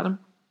to get Adam.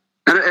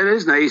 And it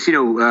is nice,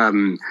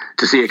 to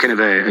see a kind of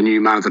a new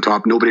man at the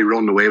top. Nobody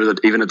running away with it,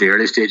 even at the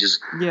early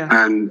stages. Yeah.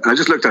 And I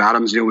just looked at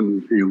Adams,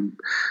 and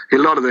a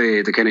lot of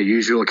the kind of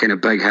usual kind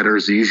of big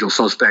hitters, the usual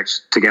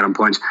suspects to get him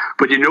points.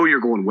 But you're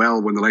going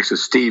well when the likes of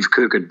Steve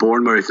Cook at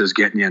Bournemouth is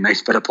getting you a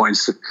nice bit of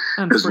points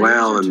as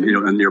well, and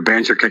and your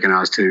bench are kicking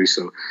ass too.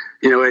 So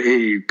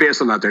he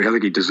based on that, there, I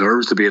think he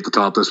deserves to be at the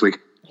top this week.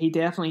 He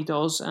definitely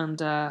does,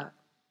 and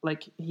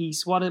like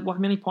he's what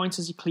many points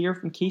is he clear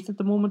from Keith at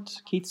the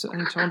moment? Keith's I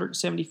think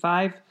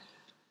 275.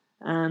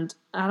 And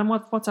Adam,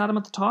 what's Adam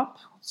at the top?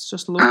 It's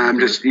just low.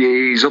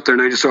 He's up there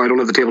now. Just so I don't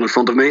have the table in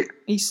front of me.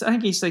 I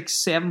think he's like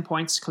 7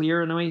 points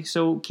clear anyway.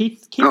 So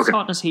Keith's hot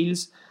on his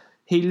heels,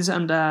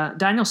 and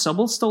Daniel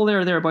Subble's still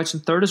thereabouts in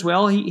third as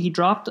well. He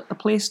dropped a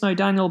place now,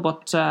 Daniel,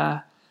 but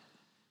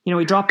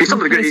he dropped. He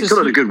still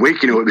had a good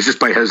week. It was just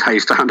by his high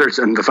standards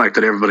and the fact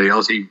that everybody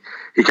else he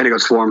kind of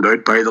got swarmed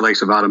out by the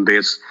likes of Adam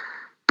Bates,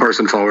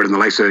 Person Forward, and the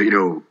likes of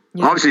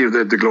obviously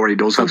the glory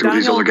does have to go to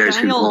these other guys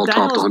who all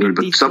topped 100,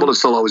 but Sybil is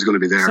still always going to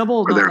be there.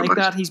 Sybil not like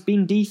that. He's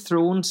been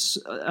dethroned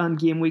on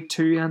game week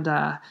 2, and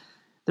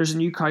there's a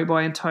new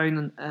cowboy in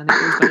town, and it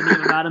goes by the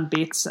name of Adam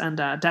Bates, and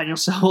Daniel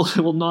Sybil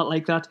will not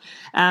like that.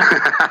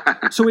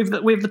 So we've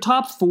the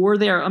top 4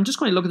 there. I'm just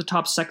going to look at the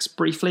top 6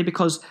 briefly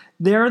because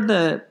they're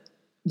the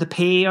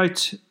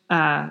payout.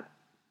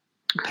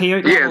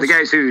 Payout levels.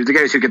 the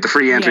guys who get the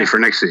free entry for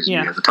next season.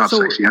 Yeah, the top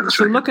 6. Yeah, that's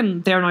so right.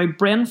 Looking there now,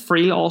 Bren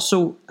Freel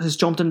also has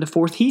jumped into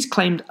 4th. He's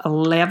claimed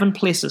 11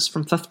 places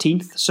from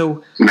 15th.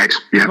 So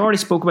nice. Yeah. We've already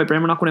spoke about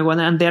Bren. We're not going to go in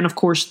there. And then of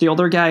course the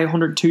other guy,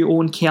 102,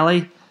 Owen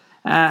Kelly,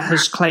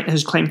 has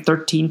claimed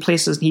 13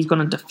 places, and he's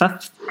gone into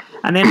 5th.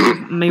 And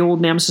then my old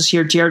nemesis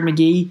here, Jared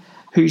McGee,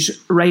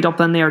 who's right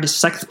up in there to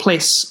 6th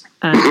place,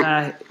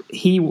 and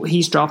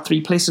he's dropped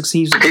 3 places.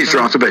 He's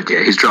dropped a bit.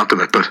 Yeah, he's dropped a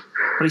bit, but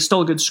he's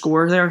still a good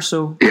scorer there.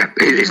 So yeah,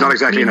 he's not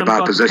exactly in a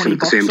bad position at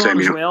the same time.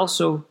 As well,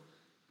 so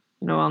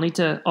I'll need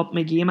to up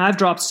my game. I've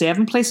dropped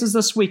 7 places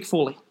this week,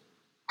 Foley.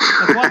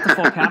 Like, what the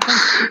fuck happened?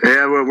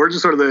 Yeah, well, we're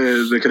just sort of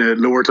the kind of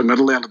lower to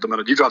middle end at the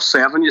minute. You dropped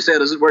 7, you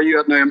said. Is it where you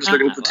at now? I'm just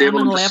looking at the table.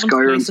 I'm in 11th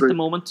place at the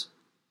moment.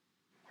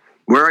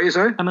 Where are you,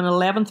 sorry? I'm in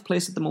 11th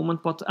place at the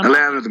moment, but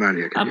 11th at the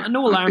moment. Yeah,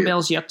 no alarm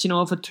bells yet.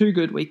 I've had 2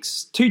 good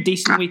weeks, 2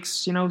 decent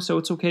weeks. So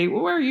it's okay.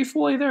 Well, where are you,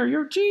 Foley? There,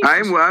 you're Jesus.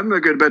 I'm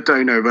a good bit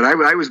down now, but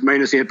I was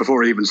 -8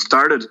 before I even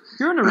started.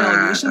 You're in a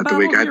relegation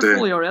battle here,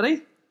 Foley,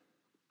 already.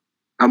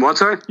 I'm what,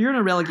 sorry? You're in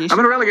a relegation. I'm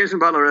in a relegation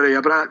battle already,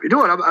 yeah, but you know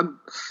what?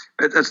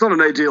 It's not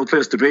an ideal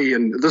place to be,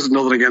 and this is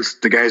nothing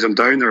against the guys I'm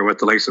down there with,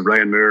 the likes of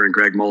Ryan Moore and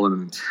Greg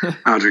Mullen and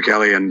Andrew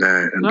Kelly and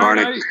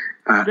Barney.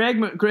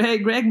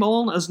 Greg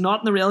Mullen is not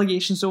in the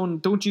relegation zone.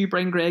 Don't you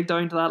bring Greg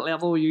down to that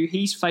level.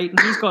 He's fighting.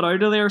 He's got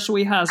out of there, so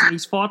he has. And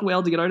he's fought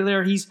well to get out of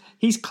there. He's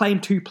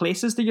climbed 2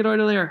 places to get out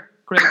of there,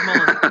 Greg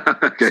Mullen.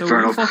 Okay, so fair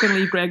we'll enough. fucking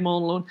leave Greg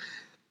Mullen alone.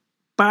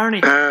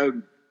 Barney.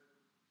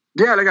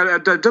 Yeah, I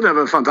did have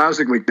a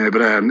fantastic week now, but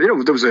there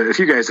was a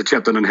few guys that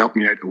chipped in and helped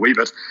me out a wee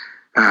bit.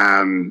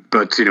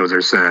 But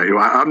there's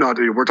I'm not.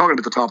 We're talking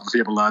about the top of the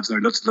table, lads. Now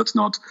let's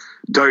not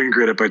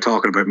downgrade it by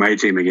talking about my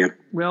team again.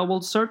 Well,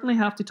 we'll certainly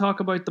have to talk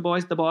about the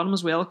boys at the bottom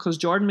as well, because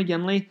Jordan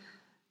McGinley,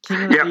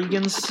 king of the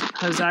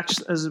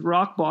vegans, is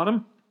rock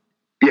bottom.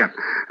 Yeah.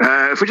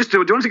 If we just do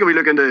you want to take a wee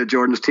look into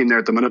Jordan's team there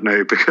at the minute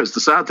now? Because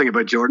the sad thing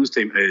about Jordan's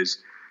team is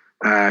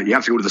you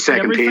have to go to the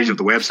second page of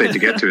the website to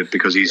get to it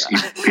because he's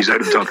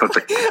out of the top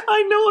 50.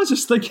 I know, I was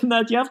just thinking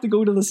that you have to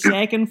go to the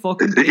second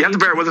fucking page. You have to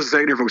bear with us a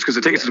second here, folks, because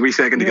it takes us a wee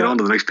second to get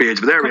onto the next page.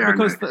 But there we are.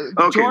 Because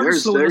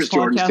Jordan's slowing this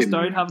Jordan's podcast team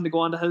down, having to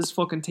go onto his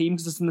fucking team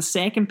because it's in the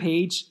second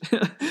page.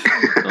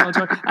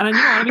 And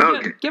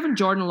giving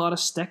Jordan a lot of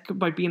stick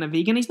about being a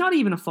vegan. He's not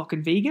even a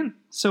fucking vegan.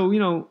 So,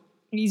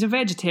 he's a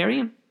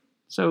vegetarian.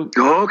 So,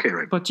 okay,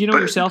 right. But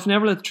yourself,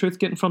 never let the truth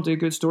get in front of a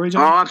good story,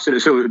 John. Oh,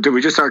 absolutely. So, do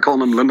we just start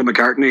calling him Linda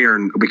McCartney, or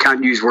we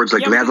can't use words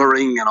like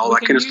leathering and all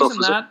that kind of stuff?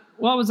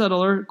 What was that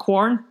other?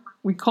 Quorn?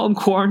 We call him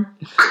Quorn.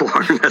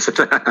 Quorn, that's it.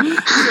 Look,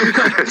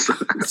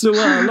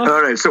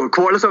 all right, so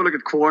let's have a look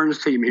at Quorn's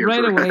team here.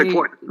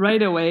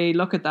 Right away,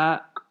 look at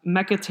that.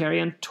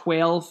 Mkhitaryan,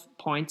 12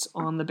 points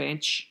on the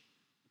bench.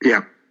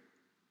 Yeah.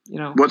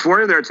 What's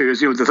worrying there too is,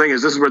 the thing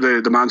is, this is where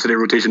the Man City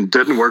rotation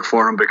didn't work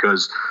for him,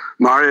 because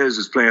Mahrez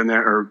is playing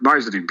there, or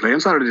Mahrez didn't even play on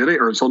Saturday, did he?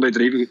 Or on Sunday,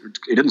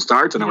 he didn't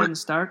start? He didn't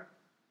start.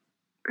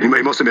 He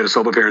must have made a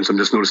sub appearance, I'm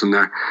just noticing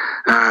there.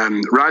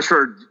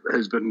 Rashford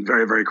has been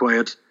very, very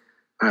quiet.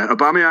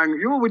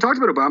 Aubameyang, we talked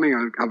about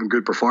Aubameyang having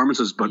good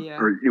performances, but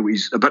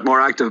he's a bit more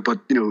active,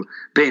 but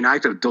being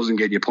active doesn't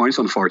get you points,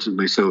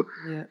 unfortunately. So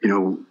he's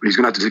going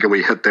to have to take a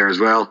wee hit there as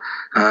well.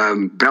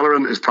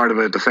 Bellerin is part of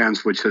a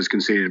defence which has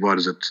conceded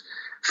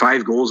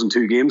 5 goals in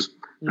 2 games.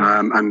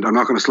 And I'm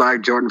not going to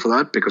slag Jordan for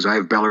that, because I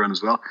have Bellerin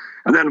as well.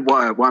 And then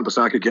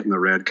Wan-Bissaka getting the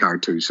red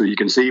card too. So you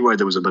can see why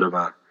there was a bit of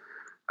a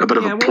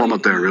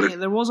plummet there, really. Yeah,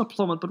 there was a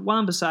plummet, but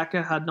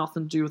Wan-Bissaka had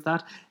nothing to do with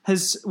that.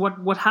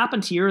 What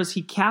happened here is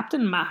he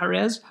captained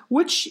Mahrez,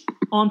 which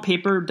on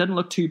paper didn't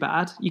look too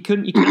bad. You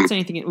couldn't say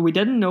anything. We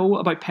didn't know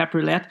about Pep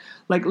Roulette.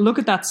 Like, look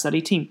at that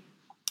City team.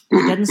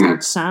 They didn't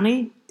start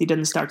Sané, they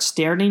didn't start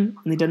Sterling,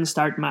 and they didn't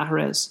start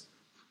Mahrez.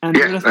 And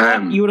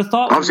you would have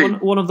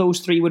thought one of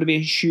those 3 would have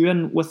been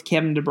shooing with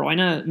Kevin De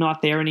Bruyne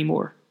not there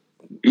anymore.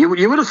 You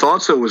would have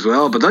thought so as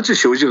well, but that just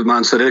shows you with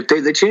Man City,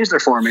 they changed their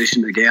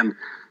formation again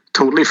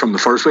totally from the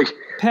first week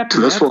to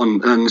this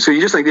one. And so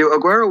you just think,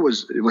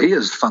 Aguero he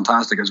is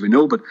fantastic, as we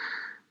know, but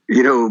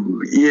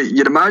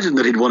you'd imagine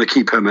that he'd want to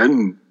keep him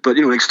in. But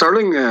like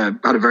Sterling had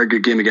a very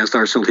good game against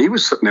Arsenal. He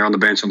was sitting there on the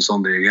bench on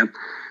Sunday again.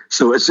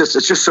 So it's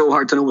just so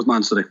hard to know with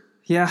Man City.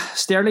 Yeah,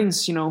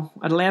 Sterling's,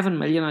 at 11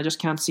 million, I just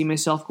can't see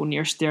myself going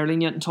near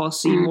Sterling yet until I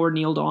see more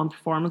nailed on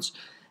performance.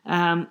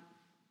 And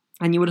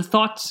you would have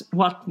thought,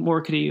 what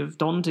more could he have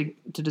done to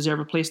deserve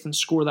a place than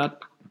score that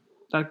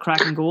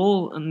cracking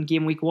goal in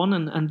game week 1?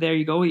 And there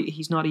you go,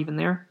 he's not even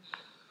there.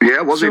 Yeah,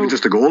 it wasn't even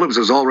just a goal; it was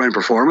his all-round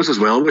performance as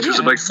well, which was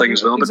a big thing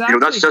as well. Exactly.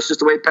 But that's just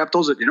the way Pep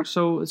does it,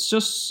 So it's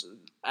just,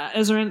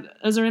 is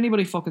there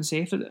anybody fucking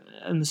safe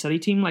in the City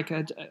team? Like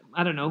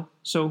I don't know.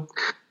 So.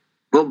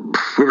 Well,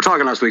 we were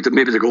talking last week that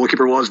maybe the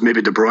goalkeeper was,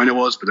 maybe De Bruyne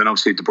was, but then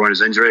obviously De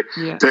Bruyne's injury.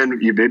 Yeah. Then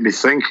you made me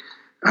think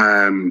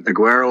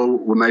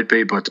Aguero might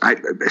be, but I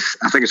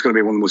think it's going to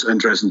be one of the most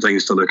interesting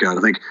things to look at.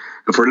 I think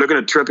if we're looking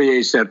at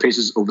Trippier's set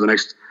pieces over the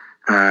next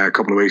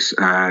couple of weeks,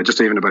 just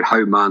even about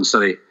how Man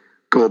City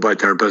go about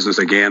their business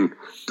again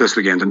this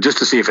weekend, and just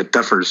to see if it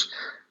differs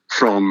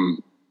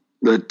from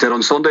the did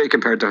on Sunday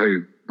compared to how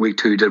week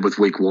 2 did with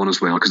week 1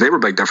 as well, because they were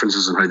big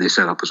differences in how they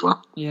set up as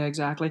well. Yeah,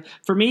 exactly.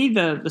 For me,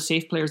 the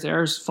safe players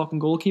there is fucking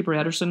goalkeeper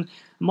Ederson.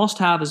 Must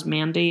have is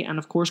Mendy, and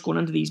of course going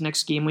into these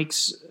next game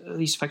weeks,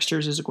 these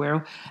fixtures is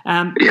Aguero.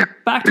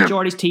 Back to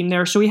Jordy's team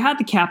there. So he had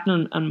the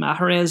captain and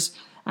Mahrez,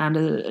 and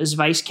his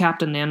vice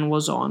captain then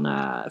was on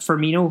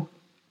Firmino.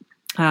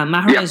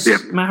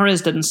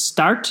 Mahrez didn't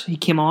start. He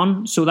came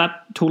on, so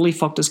that totally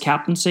fucked his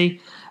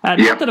captaincy.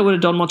 Not that it would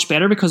have done much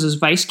better because his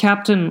vice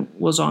captain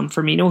was on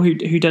Firmino,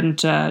 who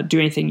didn't do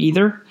anything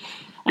either.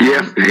 He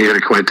had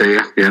a quite day.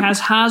 He has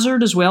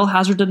Hazard as well.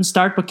 Hazard didn't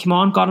start, but came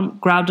on,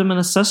 grabbed him an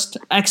assist.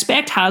 I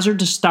expect Hazard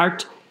to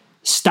start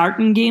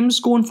starting games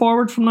going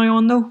forward from now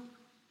on, though.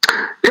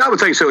 Yeah, I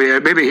would think so. Yeah,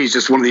 maybe he's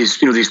just one of these,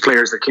 these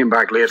players that came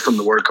back late from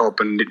the World Cup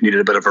and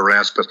needed a bit of a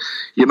rest. But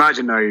you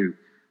imagine now,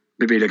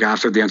 maybe like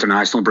after the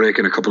international break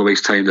in a couple of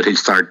weeks' time, that he'd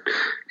start,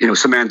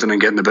 cementing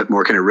and getting a bit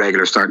more kind of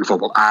regular starting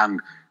football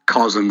and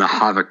causing the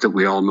havoc that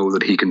we all know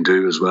that he can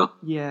do as well.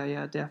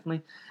 Yeah,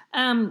 definitely.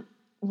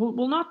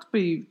 We'll not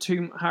be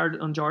too hard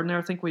on Jordan there.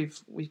 I think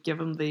we've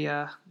given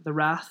the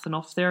wrath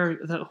enough there.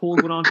 The whole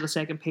going on to the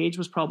second page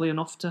was probably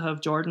enough to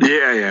have Jordan.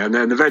 Yeah, and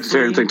then the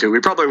vegetarian thing too. We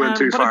probably went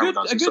too far with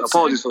that. So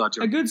apologies for that,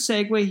 Joe. A good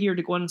segue here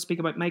to go on and speak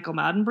about Michael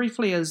Madden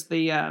briefly is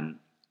the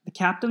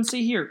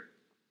captaincy here.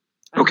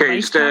 Okay,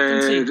 you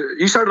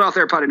started off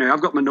there, Paddy. Now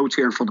I've got my notes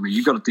here in front of me.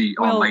 You got the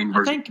online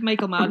version. I think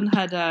Michael Madden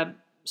had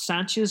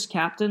Sanchez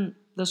captain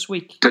this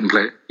week. Didn't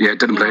play. Yeah.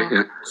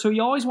 So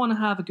you always want to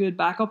have a good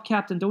backup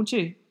captain, don't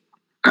you?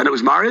 And it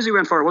was Mahrez he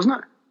went for, wasn't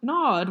it?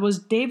 No, it was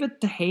David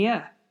De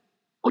Gea.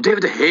 Oh,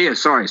 David De Gea.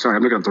 Sorry,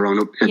 I'm looking at the wrong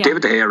note.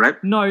 David De Gea,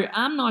 right? No,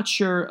 I'm not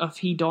sure if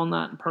he done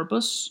that on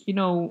purpose.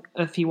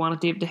 If he wanted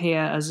David De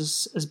Gea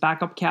as his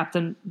backup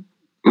captain.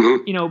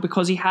 Mm-hmm.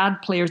 Because he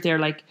had players there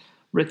like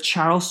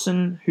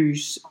Richarlison, who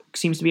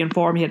seems to be in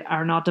form. He had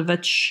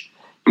Arnautovic,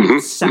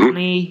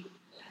 Sané,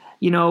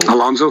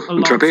 Alonso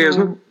Trippier,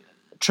 isn't it?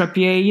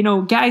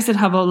 Trippier, guys that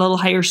have a little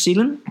higher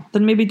ceiling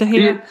than maybe De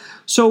Gea. Yeah.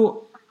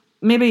 So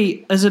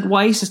maybe is it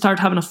wise to start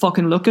having a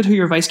fucking look at who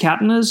your vice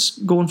captain is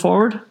going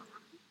forward?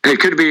 It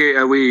could be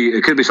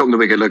something that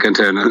we could look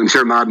into, and I'm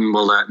sure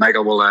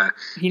Michael will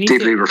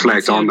deeply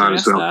reflect on that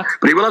as well.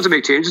 But he will have to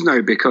make changes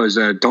now because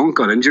Dunk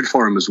got injured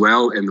for him as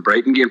well in the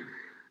Brighton game.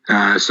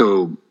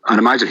 So I'd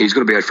imagine he's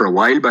going to be out for a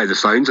while by the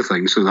sounds of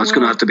things. So that's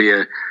going to have to be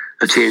a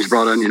change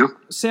brought in,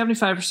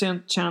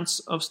 75% chance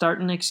of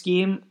starting next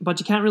game, but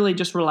you can't really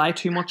just rely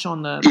too much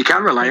on the... You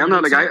can't rely on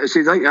that.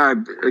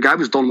 The guy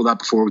was done with that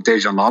before with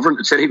Dejan Lovren.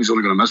 It said he was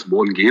only going to miss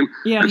one game.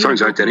 Yeah, it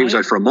turns out that he was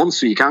out for a month,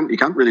 so you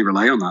can't really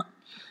rely on that.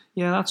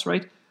 Yeah, that's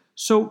right.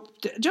 So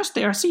just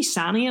there, I see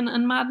Sané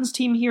in Madden's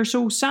team here.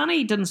 So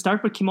Sané didn't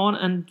start, but came on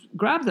and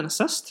grabbed an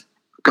assist.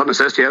 Got an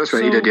assist, yeah, that's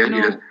right. He did,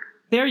 he did.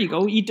 There you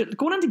go.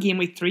 Going into game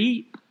week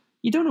 3,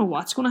 you don't know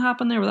what's going to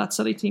happen there with that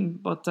City team.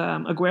 But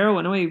Aguero,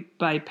 anyway,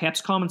 by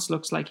Pep's comments,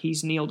 looks like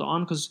he's nailed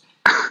on because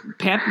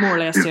Pep more or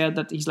less said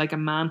that he's like a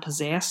man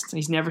possessed.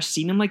 He's never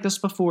seen him like this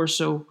before.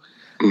 So,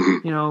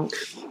 he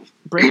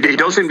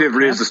does seem to have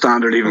raised the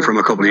standard even from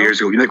a couple of years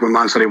ago. Like when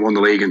Man City won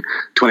the league in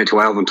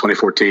 2012 and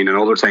 2014 and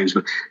other times.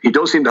 But he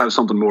does seem to have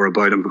something more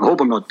about him. I hope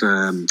I'm not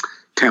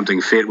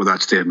tempting fate with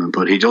that statement,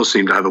 but he does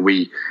seem to have a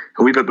wee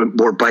bit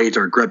more bite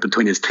or grit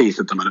between his teeth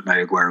at the minute now,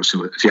 Aguero.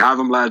 So if you have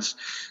him, lads,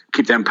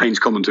 keep them pints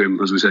coming to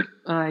him, as we say.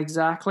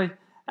 Exactly.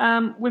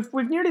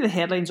 We've nearly the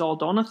headlines all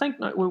done. I think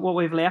what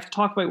we've left to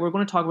talk about, we're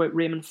going to talk about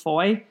Raymond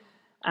Foy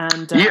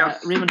and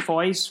Raymond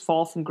Foy's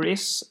fall from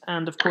grace,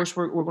 and of course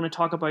we're going to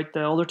talk about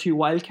the other two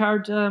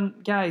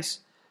wildcard guys.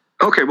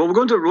 Okay, well we're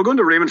going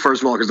to Raymond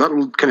first of all because that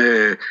will kind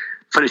of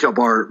finish up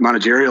our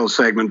managerial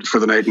segment for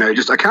the night. Now,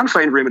 I can't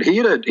find Raymond. He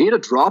had a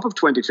drop of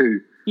 22.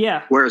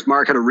 Yeah. Whereas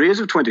Mark had a raise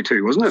of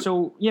 22, wasn't it?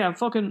 So yeah,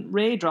 fucking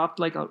Ray dropped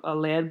like a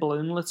lead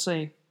balloon. Let's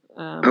say.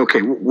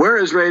 Okay, where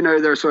is Ray now?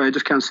 There, sorry, I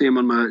just can't see him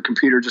on my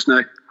computer just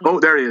now. Oh,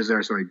 there he is.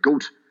 There, sorry,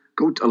 Goat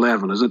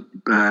 11, is it?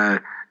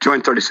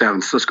 Joint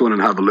 37th. Let's go in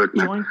and have a look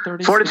now.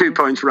 42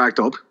 points racked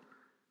up.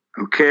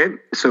 Okay,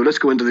 so let's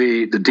go into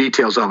the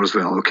details of it as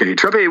well. Okay,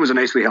 Trippier was a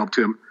nice wee help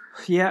to him.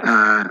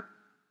 Yeah.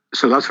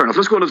 So that's fair enough.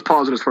 Let's go into the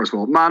positives first of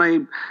all.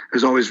 Mane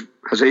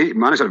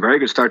Mane's had a very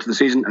good start to the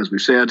season, as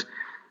we've said.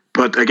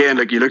 But again,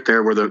 like you look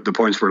there where the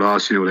points were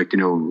lost,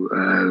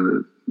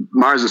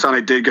 Mars and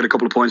Sonic did get a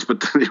couple of points, but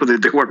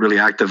they weren't really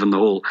active in the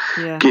whole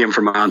game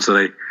for Man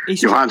City.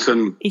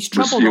 Johansson he's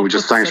troubled up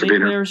just with thanks for City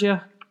being players,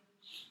 here.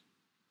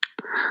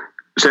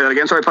 Say that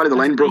again, sorry, Paddy. The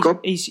line broke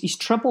up. He's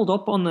tripled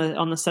up on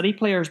the City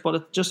players, but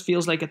it just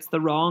feels like it's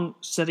the wrong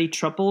City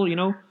triple.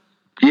 Yeah,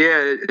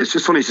 it's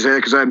just funny to say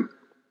that because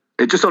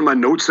it just on my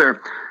notes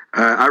there.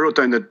 I wrote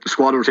down that the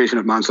squad rotation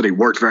at Man City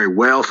worked very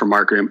well for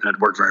Mark Graham, and it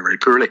worked very, very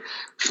poorly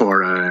for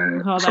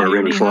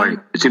Raymond Foy.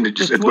 It seemed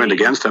it went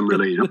against him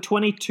really. The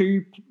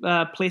 22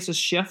 places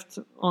shift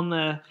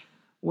on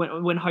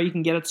when how you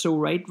can get it so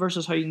right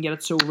versus how you can get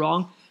it so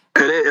wrong.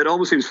 It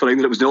almost seems fitting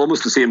that it was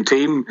almost the same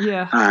team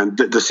and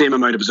the same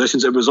amount of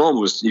positions. It was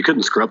almost, you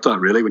couldn't script that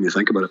really when you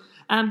think about it.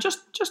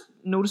 Just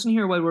noticing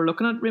here while we're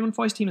looking at Raymond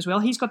Foy's team as well,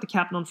 he's got the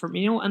captain on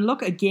Firmino, and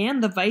look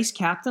again, the vice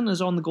captain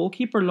is on the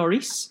goalkeeper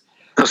Lloris.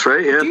 That's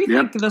right. Yeah. Do you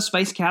think this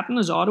vice captain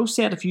is auto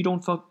set if you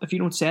don't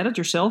set it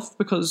yourself?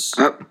 Because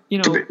to be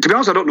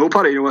honest, I don't know,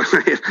 Paddy.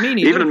 Me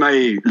neither. Even in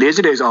my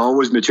lazy days, I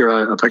always made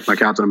sure I picked my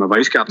captain and my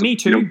vice captain. Me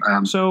too.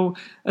 So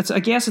I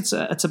guess it's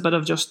a bit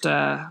of just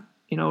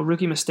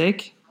rookie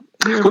mistake.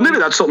 Well, maybe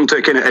that's something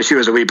to kind of issue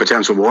as a wee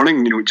potential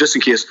warning, just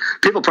in case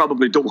people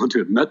probably don't want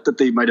to admit that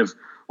they might have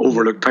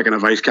overlooked picking a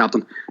vice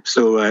captain.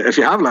 So if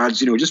you have lads,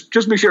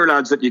 just make sure,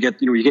 lads, that you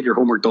get your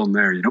homework done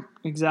there.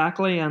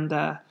 Exactly, and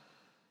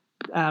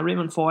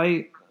Raymond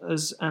Foy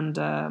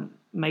and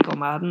Michael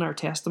Madden are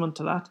testament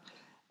to that.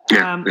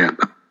 Yeah.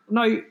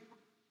 Now,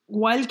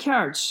 wild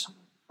cards.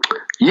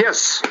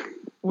 Yes.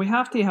 We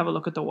have to have a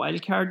look at the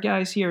wild card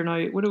guys here.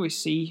 Now, what do we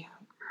see?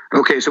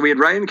 Okay, so we had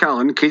Ryan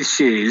Callan, Keith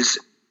Shays,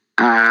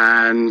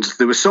 and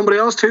there was somebody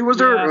else too, was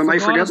there? Or am I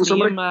forgetting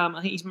somebody?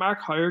 I think he's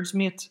Mark Howard's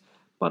mate.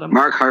 But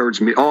Mark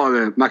Howard's mate. Oh,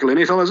 the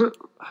McElhinney fella, is it?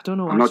 I don't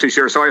know. I'm not too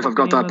sure. Sorry if I've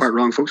got that part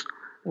wrong, folks.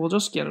 We'll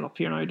just get it up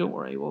here now. Don't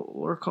worry.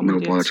 We're coming.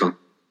 No bother.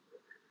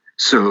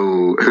 So,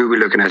 who are we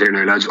looking at here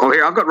now, lads? Oh,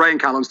 here, I've got Ryan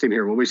Callan's team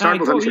here. Will we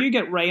start with him? You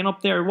get Ryan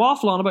up there.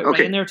 Waffle on about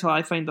Ryan there till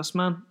I find this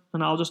man,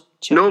 and I'll just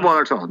check. No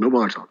bother at all.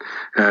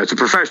 It's a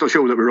professional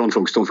show that we run,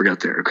 folks. Don't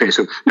forget there. Okay,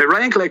 so now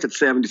Ryan collected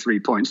 73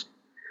 points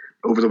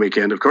over the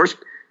weekend, of course.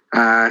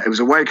 It was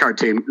a wild card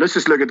team. Let's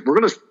just look at. We're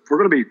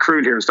gonna be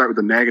crude here and start with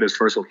the negatives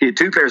first of all. He had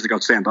two players that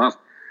got sent off.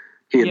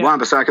 He had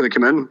Wan-Bissaka that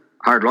came in,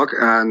 hard luck,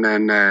 and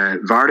then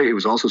Vardy, who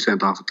was also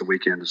sent off at the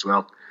weekend as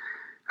well.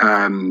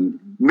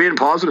 Main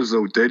positives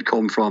though did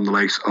come from the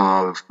likes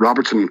of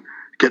Robertson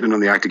getting in on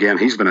the act again.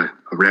 He's been a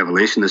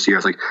revelation this year.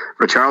 I think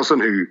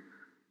Richarlison, who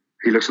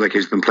he looks like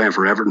he's been playing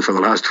for Everton for the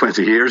last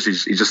 20 years.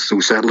 He's just so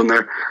settling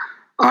there.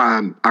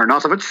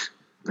 Arnautovic,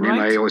 the name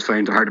I always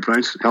find hard to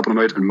pronounce, helping him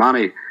out, and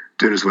Mane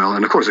doing as well,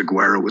 and of course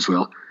Aguero as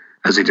well,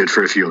 as he did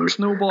for a few others.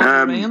 No ball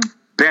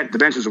the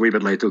bench was a wee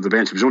bit late though. The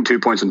bench was only 2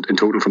 points in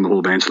total from the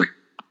whole bench.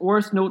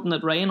 Worth noting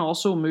that Ryan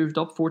also moved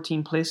up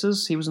 14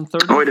 places. He was in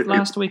 30th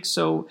last week,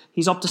 so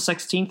he's up to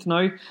 16th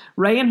now.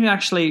 Ryan, who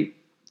actually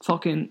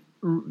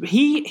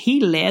he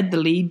led the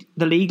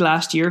league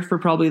last year for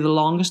probably the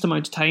longest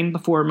amount of time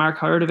before Mark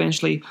Howard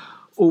eventually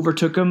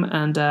overtook him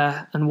and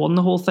won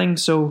the whole thing.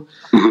 So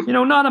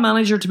not a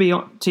manager to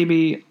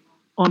be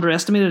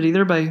underestimated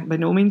either by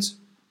no means.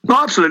 No,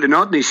 absolutely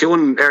not. And he's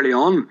shown early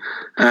on,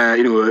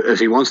 if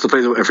he wants to play,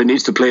 if he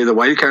needs to play the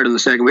wild card in the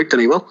second week, then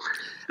he will.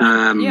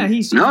 I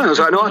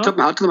took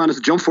my hat to the man. It's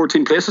jumped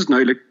 14 places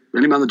now. Like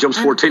any man that jumps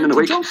 14 in a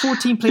week, jump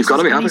 14 places,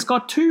 he's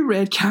got 2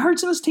 red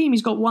cards in his team.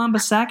 He's got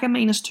Wan-Bissaka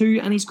 -2,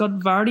 and he's got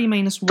Vardy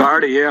 -1.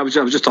 Vardy, I was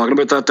just talking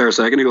about that there a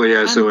second ago.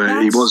 Yeah, and so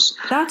he was.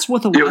 That's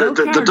with a wild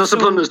card. The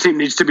discipline of his team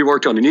needs to be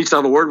worked on. He needs to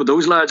have a word with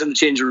those lads in the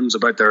changing rooms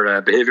about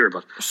their behaviour.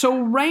 But so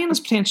Ryan is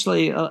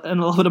potentially in a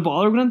little bit of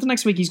bother going into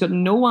next week. He's got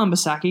no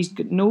Wan-Bissaka, he's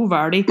got no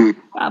Vardy,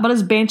 but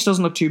his bench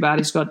doesn't look too bad.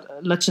 He's got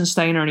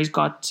Lichtsteiner and he's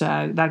got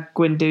that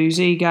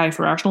Guendouzi guy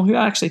for Arsenal, who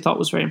I actually thought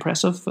was very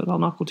impressive. But I'll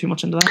not go too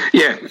much into that.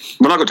 Yeah,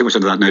 we'll not go too much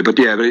into that now. But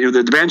yeah,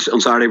 the bench on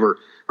Saturday or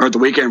at the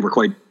weekend were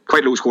quite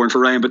low scoring for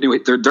Ryan. But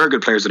they're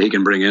good players that he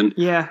can bring in.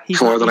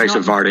 For the likes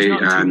of Vardy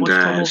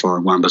and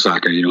for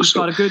Wan-Bissaka. He's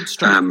got a good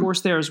strike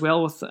force there as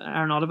well with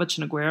Arnautovic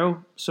and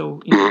Aguero.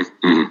 So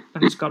and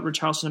he's got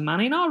Richarlison and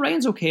Mane. No,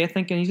 Ryan's okay, I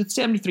think, and he's got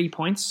 73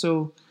 points.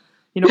 So.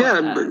 It would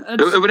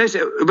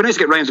be nice to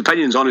get Ryan's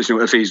opinions on it.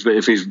 If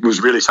he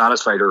was really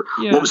satisfied, or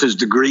what was his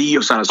degree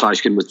of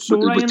satisfaction with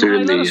doing let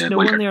us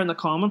know in there in the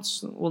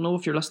comments. We'll know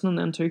if you're listening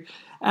then too.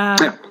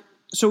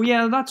 So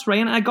that's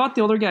Ryan. I got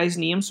the other guy's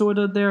name, so I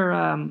did there.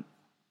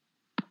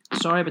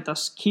 Sorry about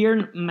this.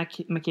 Kieran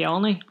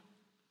McElhinney.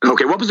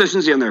 Okay, what position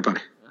is he in there,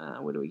 buddy?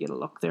 Where do we get a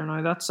look there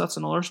now? That's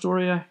another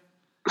story.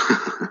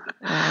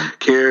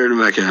 Kieran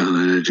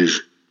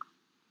McElhinney.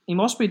 He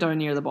must be down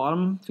near the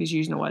bottom if he's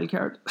using a wild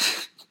card.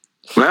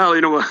 Well,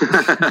 you know what?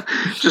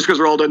 Just because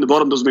we're all down the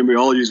bottom doesn't mean we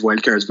all use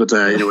wildcards, but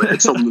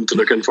it's something to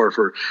look in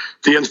for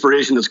the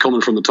inspiration that's coming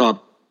from the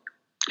top.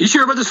 You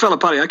sure about this fella,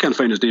 Paddy? I can't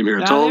find his name here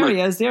at all. There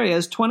he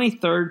is.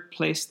 23rd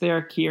place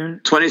there, Kieran.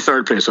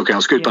 23rd place. Okay,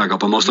 I'll scoot back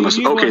up. I must have missed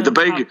it. Okay, the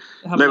big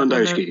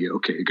Lewandowski.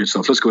 Okay, good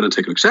stuff. Let's go and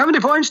take a look. 70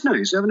 points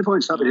now. 70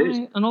 points. Happy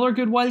days. Another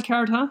good wild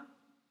card, huh?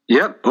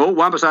 Yep. Oh,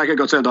 Wan-Bissaka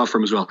got sent off for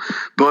him as well.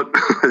 But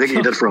I think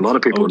he did for a lot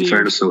of people, in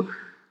fairness. So.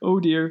 Oh,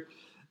 dear.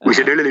 We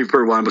should really leave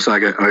poor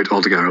Wan-Bissaka out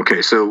altogether.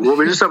 Okay, so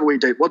we just have a wee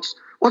date. What's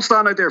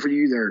stand out there for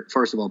you there,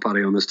 first of all,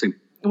 Paddy, on this team?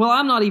 Well,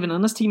 I'm not even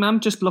on this team. I'm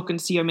just looking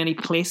to see how many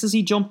places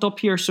he jumped up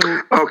here. So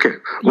okay.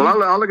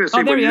 Well, I'll look at see.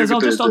 Oh, there he is. I'll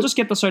just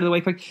get this out of the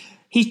way quick.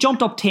 He's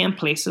jumped up 10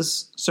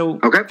 places. So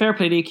fair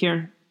play to you,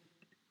 Kieran.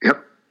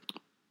 Yep.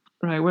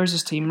 Right, where's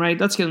his team? Right,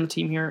 let's get on the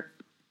team here.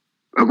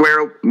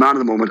 Aguero, man of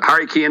the moment.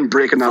 Harry Kane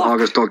breaking that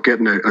August duck,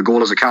 getting a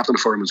goal as a captain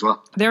for him as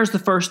well. There's the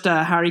first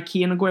Harry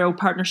Kane-Aguero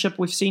partnership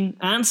we've seen.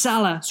 And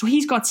Salah. So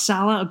he's got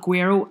Salah,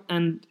 Aguero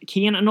and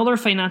Kane. Another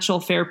financial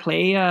fair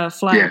play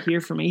flag here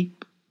for me.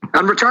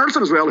 And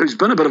Richarlison as well, who's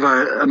been a bit of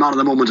a man of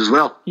the moment as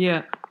well.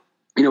 Yeah.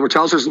 You know,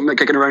 Richarlison's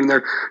kicking around there.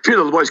 A few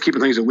of the boys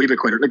keeping things a wee bit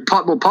quieter. Like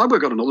Pogba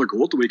got another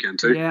goal at the weekend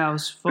too. Yeah, it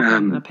was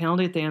fucking a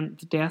penalty at the end,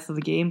 the death of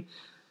the game.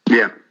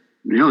 Yeah.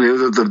 You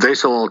know, they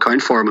still all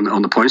count for him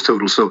on the points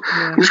total. So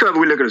I'm just going to have a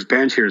wee look at his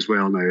bench here as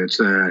well now. It's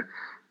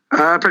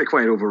pretty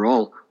quiet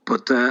overall.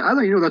 But I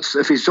think, that's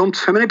if he's jumped.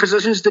 How many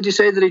positions did you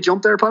say that he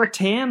jumped there, Paddy?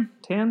 10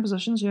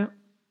 positions, yeah.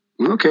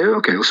 Okay.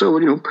 So,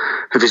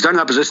 if he's down in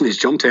that position, he's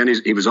jumped 10.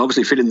 He was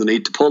obviously feeling the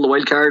need to pull the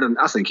wild card, and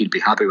I think he'd be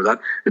happy with that.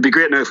 It'd be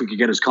great now if we could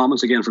get his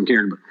comments again from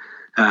Kieran, but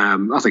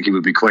I think he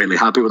would be quietly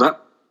happy with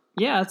that.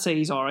 Yeah, I'd say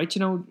he's all right.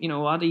 You know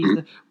what?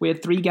 We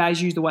had 3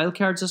 guys use the wild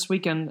cards this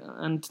week,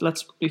 and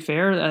let's be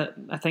fair,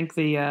 I think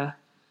they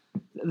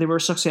were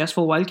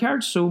successful wild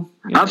cards. So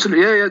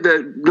absolutely,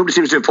 yeah. Nobody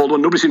seems to have pulled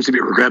one. Nobody seems to be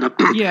regretting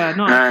it. Yeah,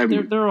 no,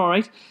 they're all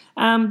right.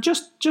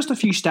 Just a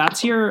few stats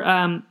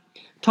here.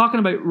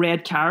 Talking about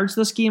red cards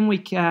this game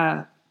week,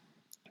 there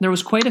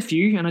was quite a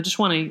few, and I just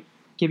want to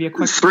give you a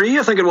quick 3.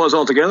 I think it was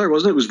altogether,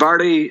 wasn't it? It was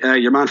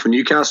Vardy, your man from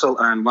Newcastle,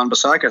 and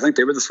Wan-Bissaka. I think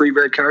they were the 3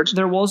 red cards.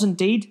 There was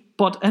indeed,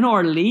 but in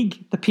our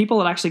league, the people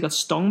that actually got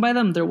stung by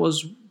them, there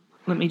was.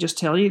 Let me just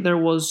tell you, there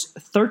was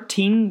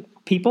 13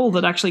 people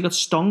that actually got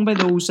stung by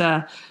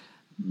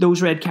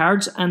those red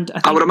cards, and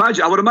I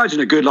would imagine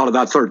a good lot of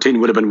that 13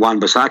 would have been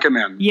Wan-Bissaka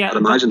men. Yeah,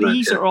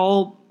 these are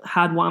all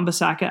had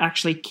Wan-Bissaka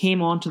actually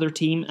came onto their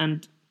team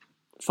and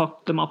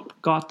fucked them up,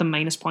 got them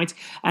minus points,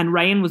 and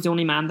Ryan was the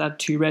only man that had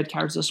 2 red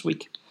cards this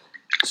week.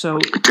 So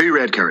 2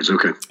 red cards,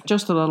 okay.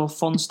 Just a little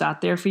fun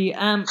stat there for you.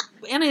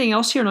 Anything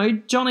else here now,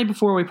 Johnny?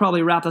 Before we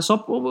probably wrap this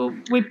up,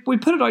 we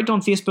put it out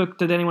on Facebook.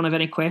 Did anyone have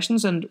any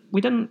questions? And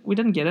we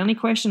didn't get any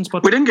questions.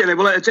 But we didn't get it.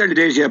 Well, it's early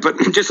days yet, but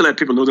just to let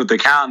people know that they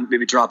can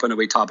maybe drop in a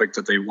wee topic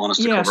that they want us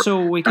to cover. Yeah, so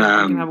we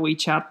can have a wee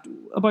chat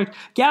about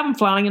Gavin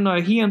Flanagan.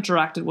 Now he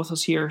interacted with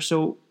us here,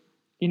 so.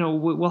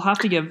 We'll have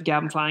to give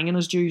Gavin Flanagan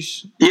his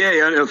dues.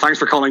 Yeah. Thanks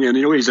for calling in.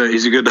 He's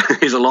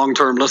a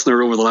long-term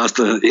listener over the last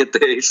 8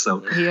 days. So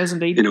he is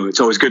indeed.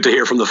 It's always good to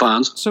hear from the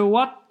fans. So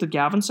what did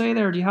Gavin say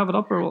there? Do you have it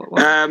up or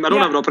what? I don't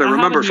have it up, but I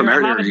remember from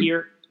earlier. I have it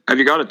here. Have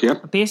you got it? Yeah.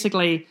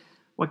 Basically,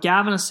 what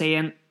Gavin is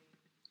saying.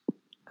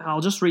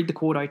 I'll just read the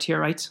quote out here,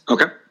 right?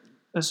 Okay.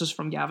 This is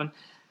from Gavin.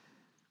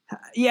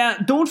 Yeah,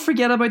 don't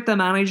forget about the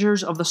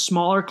managers of the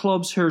smaller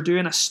clubs who are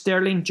doing a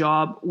sterling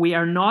job. We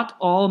are not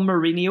all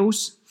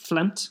Mourinho's,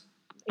 Flint,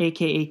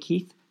 a.k.a.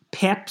 Keith,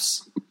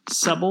 Peps,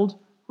 Sibbald,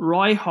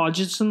 Roy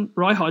Hodgson,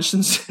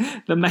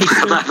 the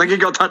Meister. I think you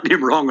got that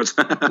name wrong.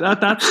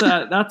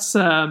 That's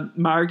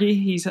Margie.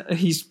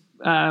 He's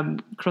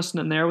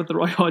christening there with the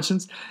Roy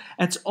Hodgsons.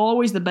 It's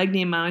always the big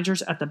name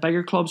managers at the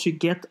bigger clubs who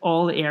get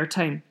all the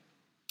airtime.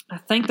 I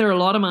think there are a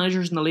lot of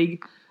managers in the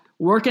league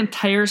working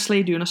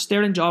tirelessly, doing a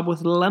sterling job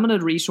with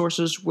limited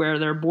resources where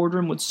their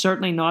boardroom would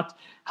certainly not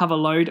have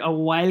allowed a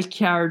wild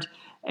card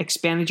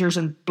expenditures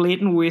and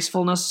blatant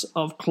wastefulness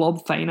of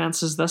club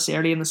finances this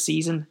early in the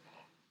season,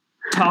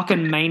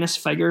 talking minus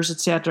figures,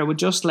 etc. Would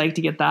just like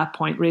to get that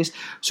point raised.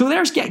 So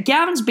there's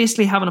Gavin's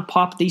basically having a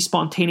pop at these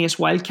spontaneous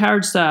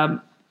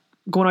wildcards,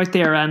 going out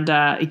there and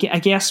I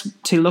guess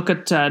to look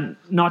at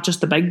not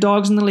just the big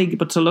dogs in the league,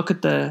 but to look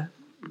at the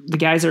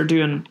guys that are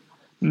doing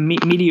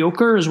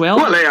mediocre as well.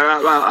 Well,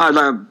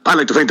 I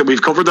like to think that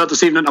we've covered that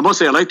this evening. I must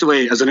say, I like the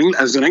way, as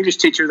an English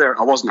teacher there,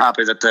 I wasn't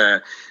happy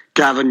that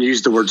Gavin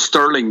used the word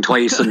sterling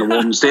twice in the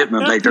one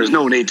statement. Like, there's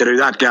no need to do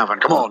that, Gavin.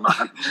 Come on,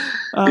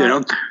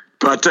 man.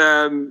 But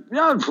I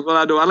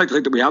like to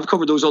think that we have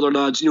covered those other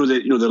lads.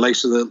 The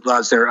likes of the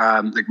lads there,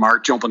 like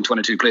Mark jumping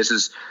 22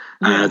 places,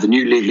 the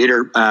new league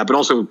leader. But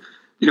also,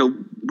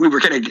 we were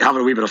kind of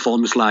having a wee bit of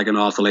fun slagging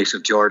off the likes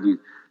of Jordan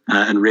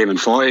and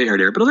Raymond Foy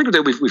earlier. But I think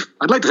that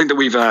I'd like to think that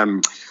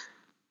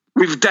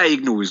we've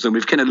diagnosed and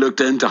we've kind of looked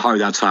into how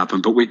that's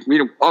happened. But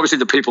obviously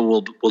the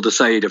people will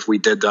decide if we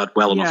did that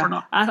well enough or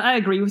not. I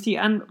agree with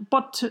you.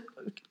 But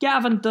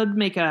Gavin did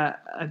make a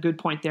good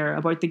point there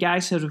about the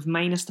guys who have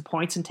minus the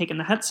points and taken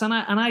the hits. And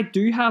I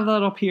do have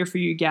that up here for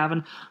you,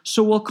 Gavin.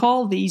 So we'll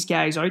call these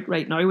guys out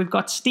right now. We've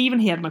got Stephen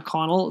Head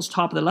McConnell as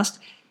top of the list.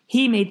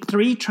 He made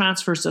 3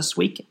 transfers this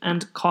week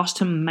and cost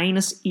him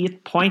minus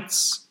 8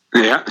 points.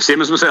 Yeah,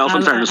 same as myself,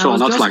 in fairness. I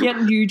was just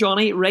getting you,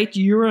 Johnny. Right,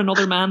 you're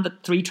another man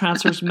that 3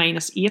 transfers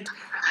minus 8.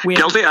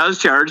 Guilty as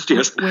charged,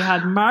 yes. We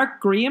had Mark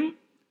Graham,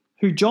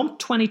 who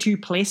jumped 22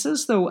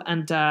 places, though,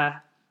 and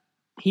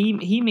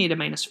he made a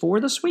minus 4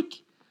 this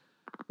week.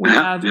 We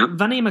have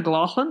Vinnie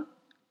McLaughlin.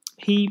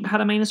 He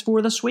had a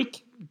 -4 this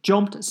week.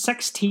 Jumped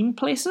 16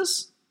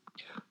 places.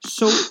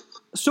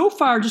 So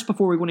far, just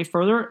before we go any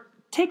further,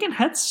 taking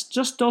hits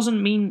just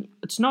doesn't mean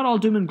it's not all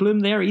doom and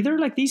gloom there either.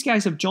 Like, these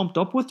guys have jumped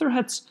up with their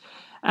hits.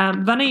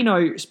 Vinny,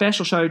 now,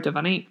 special shout out to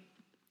Vinny.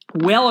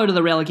 Well out of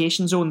the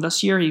relegation zone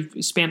this year.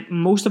 He spent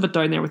most of it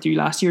down there with you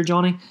last year,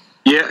 Johnny.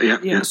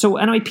 Yeah. So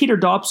anyway, Peter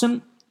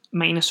Dobson,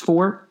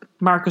 -4.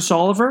 Marcus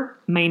Oliver,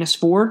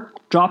 -4.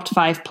 Dropped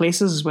 5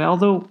 places as well,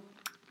 though.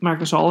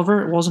 Marcus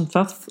Oliver wasn't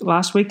 5th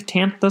last week,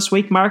 10th this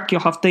week. Mark,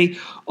 you'll have to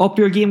up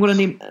your game going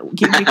into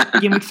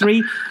game week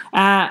 3.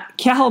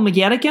 Cahill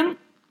McGettigan,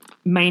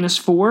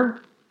 -4,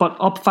 but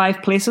up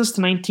 5 places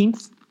to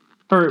 19th.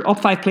 Or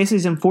up 5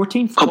 places in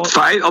 14th. Up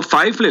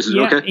five places,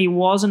 yeah, okay. He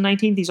was in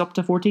 19th, he's up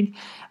to 14th.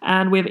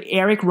 And we have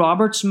Eric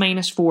Roberts,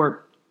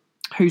 -4,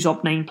 who's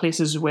up 9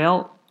 places as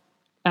well.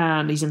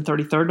 And he's in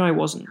 33rd now. He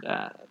wasn't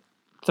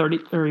 30,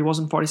 or he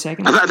wasn't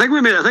 42nd. I think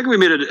we made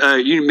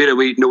it. You made a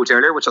wee note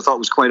earlier, which I thought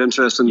was quite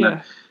interesting.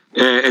 Yeah.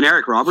 In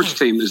Eric Roberts'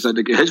 team, is that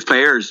his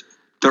players,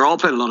 they're all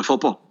playing a lot of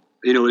football.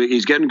 You know,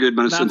 he's getting good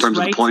minutes in terms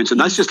of the points, and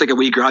that's just like a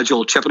wee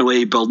gradual chipping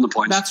away, building the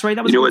points. That's right.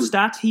 That was a good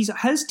stat.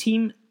 His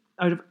team,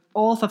 out of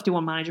all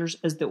 51 managers,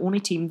 is the only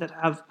team that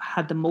have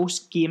had the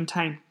most game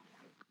time.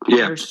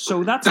 Yeah.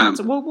 So that's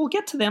we'll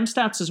get to them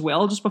stats as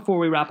well just before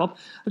we wrap up.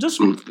 I'll just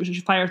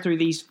fire through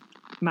these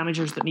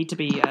managers that need to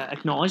be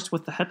acknowledged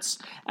with the hits.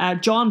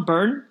 John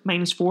Byrne,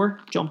 -4,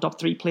 jumped up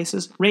 3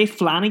 places. Ray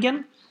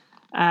Flanagan,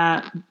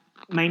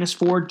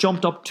 -4,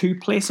 jumped up 2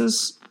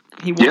 places.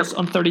 He was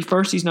on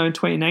 31st, he's now in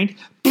 29th.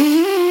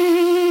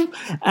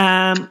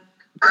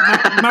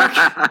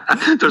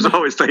 Mark, there's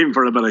always time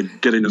for a bit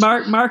of getting this.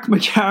 Mark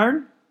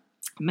McCarron,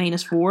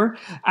 -4.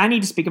 I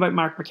need to speak about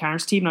Mark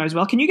McCarron's team now as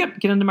well. Can you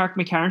get into Mark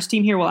McCarron's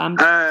team here while I'm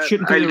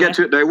shooting through I'll get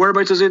to it now.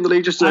 Whereabouts is he in the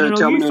league? Just I don't know,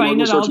 tell you me.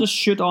 find it, I'll just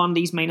shoot on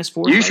these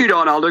 -4s. You shoot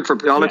on, I'll look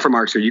for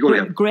Mark's here. You go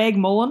ahead. Greg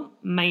Mullen,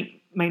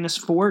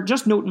 -4.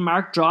 Just noting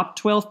Mark dropped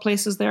 12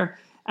 places there.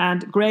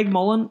 And Greg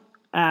Mullen,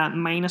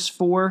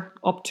 -4,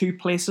 up 2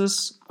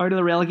 places. Out of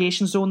the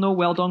relegation zone though.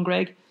 Well done,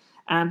 Greg.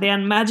 And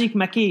then Magic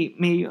Mickey,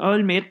 my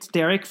old mate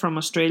Derek from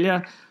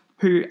Australia,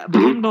 who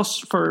blamed us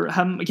for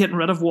him getting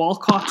rid of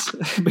Walcott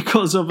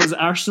because of his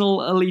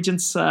Arsenal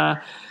allegiance. Was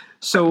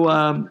he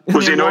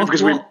annoyed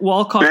because we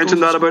Walcott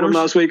mentioned that about him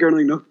last week or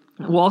anything? No.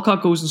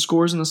 Walcott goes and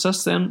scores and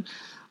assists then.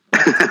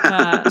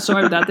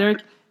 Sorry about that,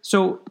 Derek.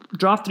 So,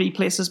 drop 3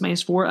 places,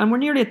 -4. And we're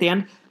nearly at the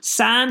end.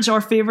 Sanj,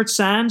 our favourite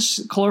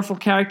Sanj, colourful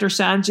character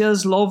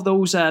Sanjas. Love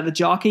those, the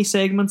jockey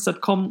segments that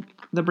come,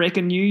 the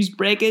breaking news,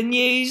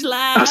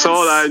 lads. I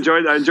saw that.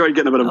 I enjoyed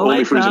getting a bit of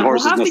Only Fools and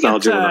Horses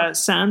nostalgia. We'll have to get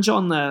Sanj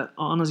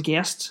on as a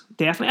guest,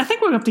 definitely. I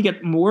think we're going to have to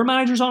get more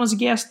managers on as a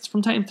guest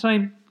from time to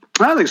time.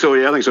 I think so,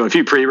 yeah. A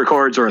few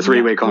pre-records or a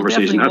 3-way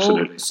conversation,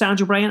 absolutely.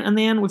 Sanj O'Brien. And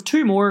then with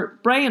 2 more,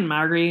 Brian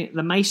Magri,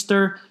 the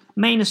Meister,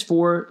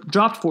 -4,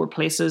 dropped 4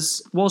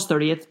 places, was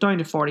 38th, down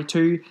to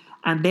 42.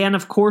 And then,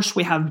 of course,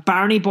 we have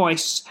Barney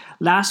Boyce,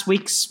 last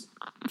week's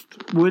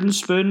Wooden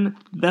Spoon,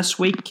 this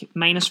week,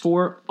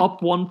 -4,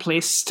 up 1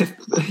 place.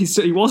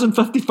 So he wasn't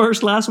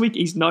 51st last week,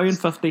 he's now in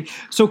 50.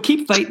 So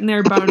keep fighting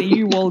there, Barney.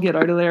 You will get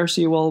out of there,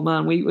 so you will,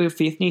 man. We have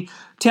faith in you.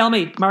 Tell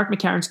me, Mark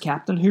McCarron's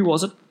captain, who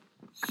was it?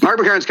 Mark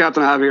McCarron's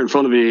captain I have here in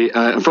front of me,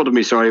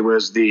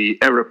 was the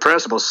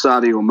irrepressible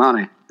Sadio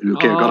Mane, who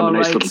got him a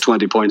nice little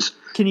 20 points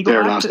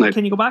last night.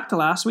 Can you go back to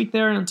last week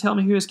there and tell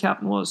me who his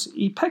captain was?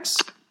 He picks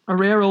a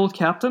rare old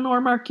captain,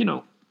 or Mark, he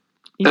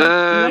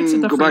likes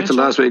go back to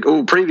last week.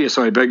 Oh, previous,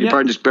 sorry, beg your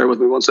pardon, just bear with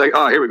me 1 second.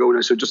 Here we go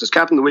now. So just as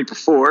captain the week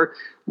before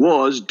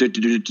was it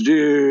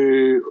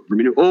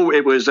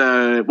was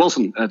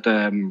Wilson at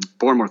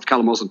Bournemouth,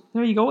 Callum Wilson.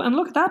 There you go. And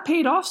look, that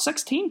paid off,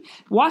 16.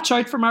 Watch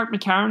out for Mark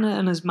McCarron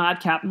and his mad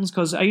captains,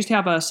 because I used to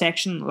have a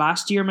section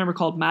last year, remember,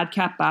 called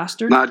Madcap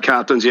Bastard. Mad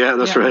captains, yeah,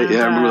 that's right.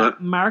 Yeah, I remember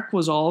that. Mark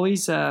was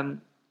always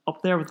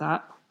up there with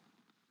that.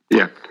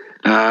 Yeah.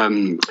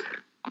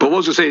 But what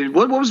was I saying?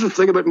 What was the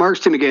thing about Mark's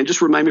team again?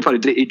 Just remind me, Paddy.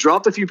 Did he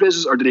drop a few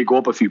places or did he go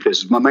up a few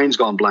places? My mind's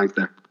gone blank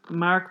there.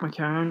 Mark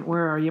McCarron,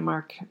 where are you,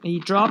 Mark? He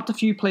dropped a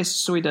few places,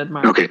 so he did,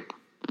 Mark. Okay.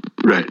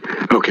 Right.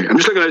 Okay. I'm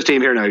just looking at his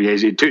team here now. Yeah,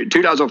 he's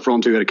two lads up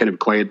front who had a kind of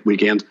quiet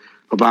weekend.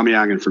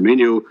 Aubameyang and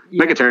Firmino.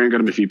 Yeah. Mkhitaryan got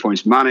him a few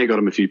points. Mane got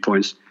him a few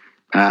points.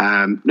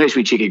 Nice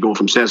wee cheeky goal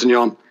from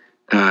Sessegnon.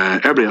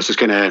 Everybody else just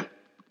kind of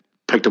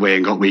picked away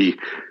and got wee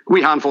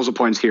handfuls of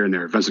points here and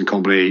there. Vincent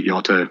Kompany,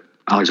 Jota,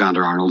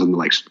 Alexander Arnold and the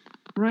likes.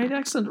 Right,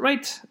 excellent.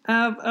 Right,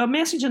 a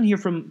message in here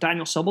from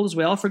Daniel Subble as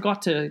well. I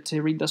forgot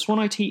to read this one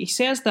out. He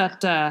says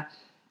that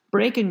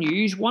breaking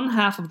news, one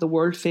half of the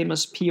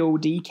world-famous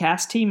POD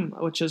cast team,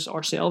 which is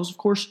ourselves, of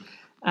course,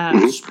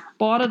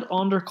 spotted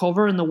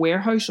undercover in the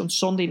warehouse on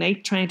Sunday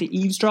night trying to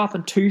eavesdrop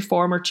on 2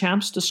 former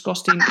champs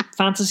discussing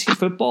fantasy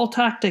football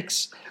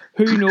tactics.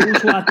 Who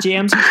knows what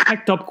James has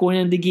picked up going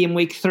into game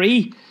week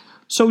 3.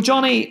 So,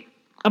 Johnny,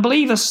 I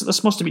believe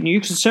this must have been you,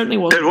 because it certainly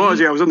was. It was,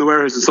 yeah. I was in the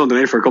warehouse on Sunday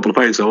night for a couple of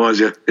pints. I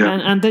was, yeah.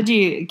 And did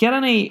you get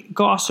any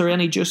goss or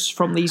any juice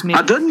from these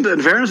meetings? I didn't,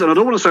 in fairness, and I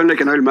don't want to sound like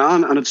an old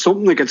man, and it's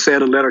something that gets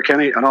said in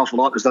Letterkenny an awful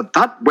lot, is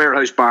that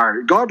warehouse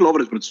bar, God love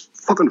it, but it's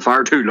fucking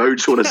far too loud.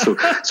 So it is.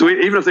 So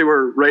even if they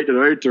were writing it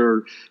out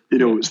or, you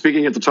know,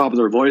 speaking at the top of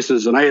their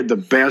voices, and I had the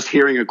best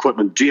hearing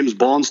equipment, James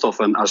Bond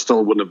stuff, and I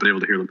still wouldn't have been able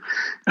to hear them.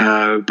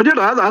 But yeah,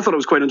 I thought it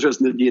was quite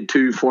interesting that you had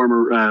two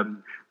former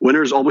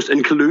winners almost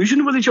in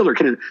collusion with each other,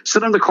 kind of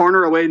sitting in the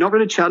corner away, not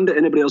really chatting to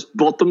anybody else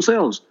but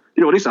themselves.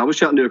 You know, at least I was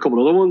chatting to a couple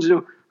of other ones, you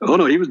know. Oh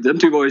no, he was them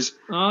two boys.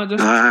 Oh,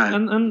 just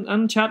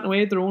and chatting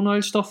away their own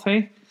old stuff,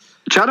 hey?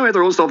 Chatting away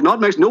their own stuff,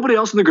 not mixed, nobody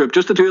else in the group,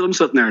 just the two of them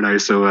sitting there now.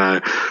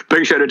 So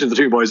big shout out to the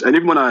two boys. And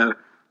even when I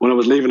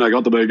was leaving, I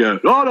got the big,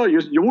 no,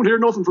 you won't hear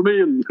nothing from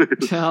me. And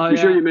I'm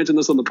sure you mentioned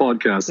this on the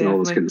podcast. Definitely. And all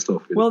this kind of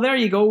stuff. Well, there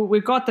you go.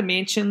 We've got the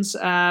mentions.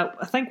 I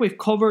think we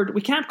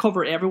can't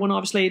cover everyone,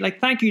 obviously. Like,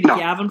 thank you to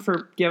Gavin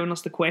for giving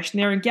us the question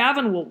there. And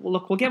Gavin, we'll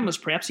give him his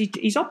preps.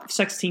 He's up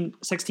 16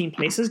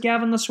 places,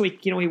 Gavin, this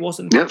week. You know, he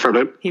wasn't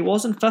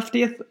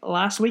 50th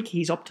last week.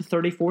 He's up to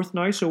 34th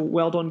now. So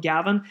well done,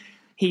 Gavin.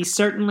 He's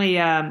certainly,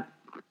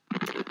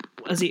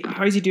 how's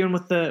he doing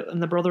with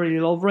the brotherly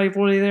love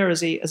rivalry there?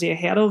 Is he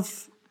ahead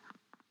of...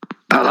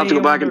 I'll have to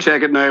go back and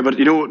check it now, but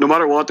you know, no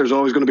matter what, there's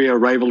always going to be a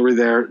rivalry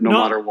there, no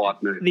matter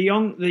what. Now. The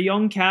young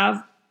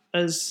Cav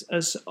is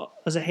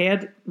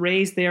ahead,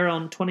 raised there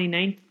on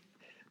 29th,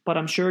 but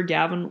I'm sure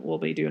Gavin will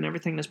be doing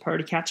everything in his power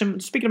to catch him.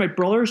 Speaking about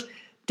brothers,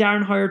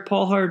 Darren Howard,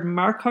 Paul Howard,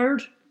 Mark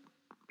Howard.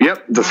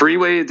 Yep, the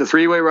three-way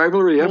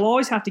rivalry. Yeah, we'll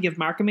always have to give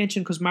Mark a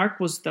mention because Mark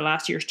was the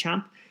last year's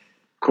champ.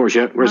 Of course,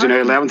 yeah. Where's he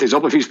now? 11th. He's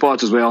up a few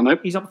spots as well now.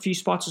 He's up a few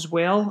spots as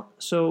well.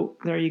 So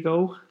there you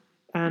go.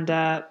 And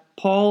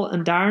Paul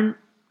and Darren.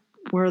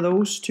 Where are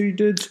those two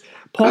dudes?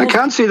 I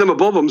can't see them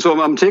above him, so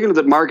I'm taking it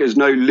that Mark is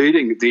now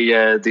leading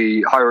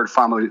the Howard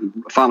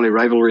family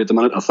rivalry at the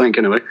minute, I think,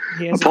 anyway.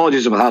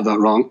 Apologies if I have that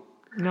wrong.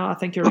 No, I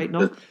think you're right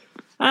enough.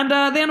 And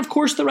then, of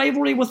course, the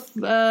rivalry with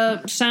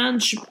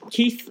Sanj,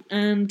 Keith,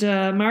 and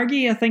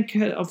Margie. I think,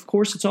 of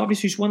course, it's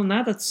obvious who's winning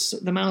that. That's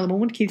the man of the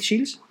moment, Keith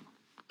Shields.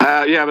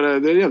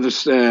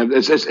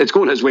 It's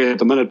going his way at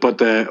the minute,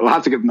 but we'll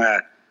have to give him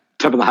a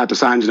tip of the hat to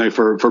Sanj now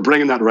for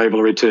bringing that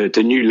rivalry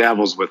to new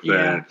levels with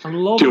to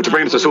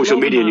bring it to social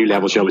media new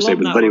levels, shall we say,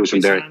 with videos from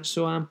there.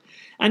 So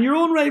and your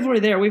own rivalry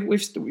there,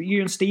 we've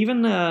you and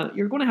Stephen,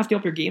 you're going to have to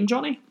up your game,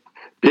 Johnny.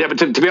 Yeah, but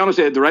to be honest,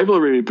 the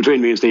rivalry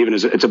between me and Stephen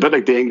it's a bit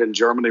like the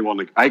England-Germany one.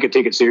 Like, I could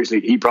take it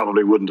seriously, he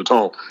probably wouldn't at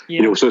all. Yeah.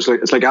 You know, so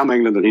it's like I'm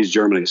England and he's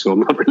Germany, so I'm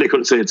not really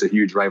going to say it's a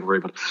huge rivalry.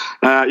 But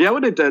I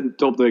would have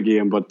up the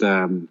game, but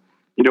you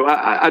know,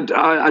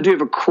 I do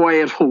have a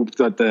quiet hope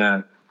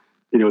that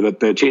you know, that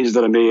the changes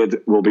that I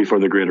made will be for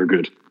the greater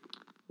good.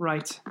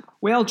 Right.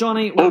 Well,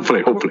 Johnny,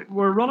 hopefully.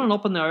 We're running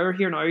up in the hour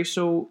here now,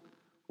 so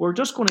we're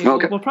just going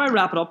to... We'll probably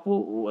wrap it up.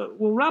 We'll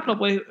wrap it up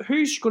with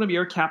who's going to be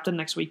your captain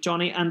next week,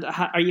 Johnny, and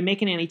are you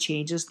making any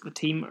changes to the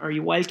team? Are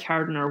you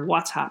wildcarding, or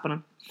what's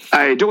happening?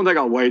 I don't think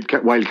I'll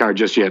wildcard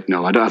just yet,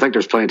 no. I think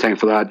there's plenty of time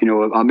for that. You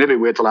know, I'll maybe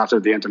wait till after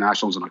the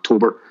internationals in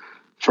October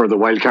for the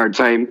wildcard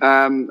time.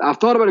 I've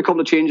thought about a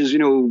couple of changes, you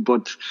know,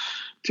 but...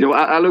 You know,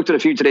 I looked at a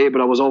few today, but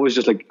I was always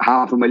just like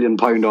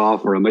 £500,000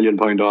 off or £1 million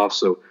off.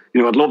 So,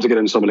 you know, I'd love to get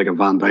in somebody like a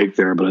Van Dijk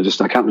there, but I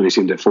can't really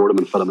seem to afford him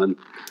and fit him in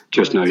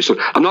just now. So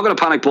I'm not going to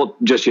panic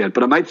just yet,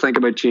 but I might think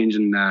about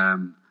changing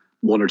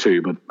one or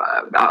two. But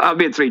I've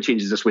made 3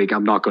 changes this week.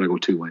 I'm not going to go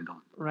too wild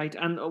on. Right.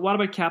 And what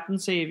about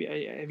captaincy?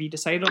 Have you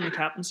decided on the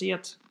captaincy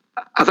yet?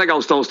 I think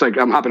I'll still stick.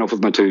 I'm happy enough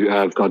with my 2.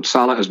 I've got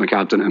Salah as my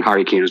captain and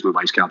Harry Kane as my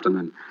vice captain.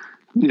 And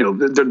you know,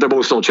 they're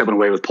both still chipping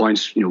away with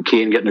points. You know,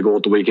 Kane getting a goal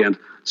at the weekend,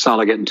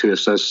 Salah getting 2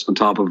 assists on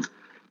top of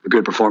a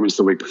good performance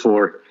the week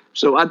before.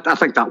 So I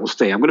think that will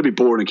stay. I'm going to be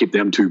bored and keep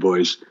them 2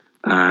 boys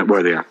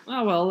where they are.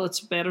 Oh, well,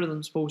 it's better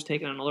than, suppose,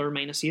 taking another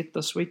 -8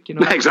 this week, you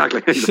know.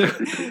 Exactly. So,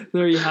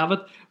 there you have it.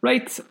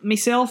 Right,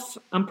 myself,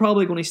 I'm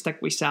probably going to stick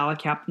with Salah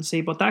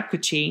captaincy, but that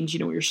could change, you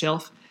know,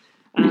 yourself.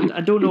 And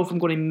I don't know if I'm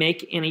going to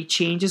make any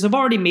changes. I've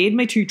already made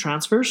my 2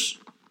 transfers.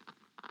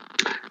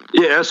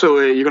 Yeah,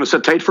 so you're going to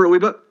sit tight for a wee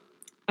bit?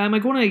 Am I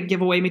going to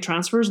give away my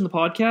transfers in the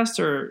podcast,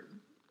 or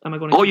am I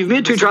going to... Oh, you've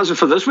made 2 transfers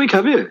for this week,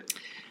 have you?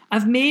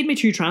 I've made my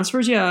 2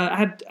 transfers, yeah. I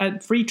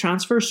had free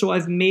transfers, so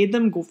I've made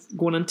them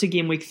going into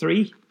game week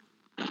 3.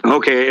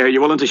 Okay, are you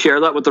willing to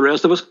share that with the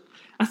rest of us?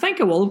 I think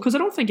I will, because I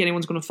don't think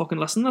anyone's going to fucking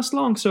listen this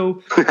long,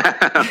 so...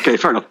 Okay,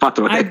 fair enough.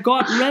 I've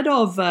got rid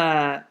of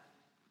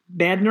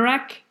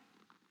Bednarak.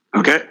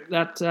 Okay.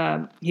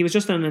 That he was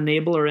just an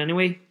enabler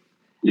anyway.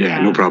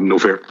 Yeah, no problem, no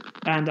fear.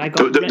 And I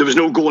got there was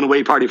no going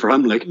away party for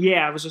him, like.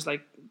 Yeah, I was just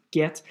like,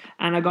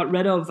 and I got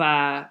rid of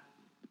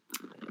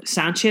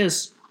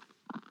Sanchez.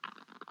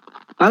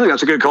 I think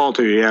that's a good call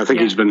too. Yeah, I think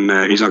he's been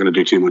he's not going to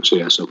do too much.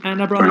 Yeah, so.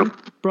 And I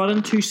brought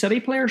in 2 City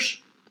players.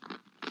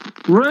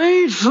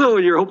 Right. So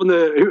you're hoping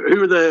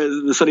who are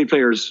the City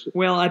players?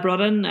 Well, I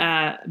brought in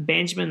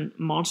Benjamin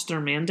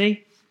Monster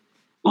Mendy.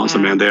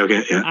 Mendy,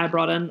 okay, yeah. I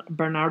brought in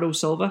Bernardo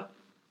Silva.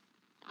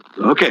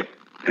 Okay.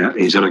 Yeah,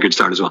 he's had a good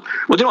start as well.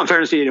 Well, do you know, in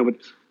fairness to you, but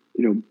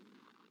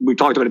we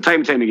talked about it time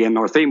and time again.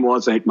 Our theme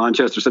was that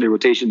Manchester City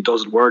rotation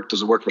doesn't work.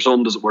 Does it work for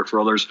some? Does it work for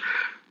others?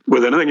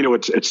 With anything,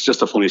 it's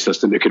just a funny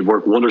system. It could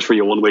work wonders for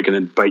you one week and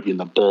then bite you in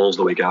the balls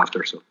the week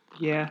after. So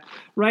yeah,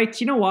 right.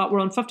 You know what?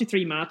 We're on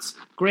 53 minutes.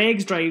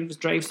 Greg's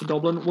drives to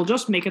Dublin. We'll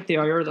just make it the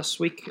hour this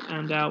week,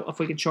 and if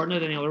we can shorten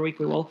it any other week,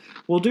 we will.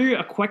 We'll do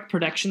a quick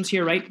predictions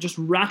here, right? Just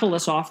rattle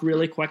this off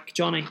really quick,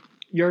 Johnny.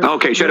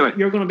 Okay, shoot away.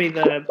 You're going to be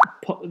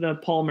the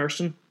Paul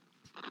Merson.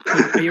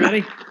 Are you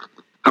ready?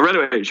 I'm ready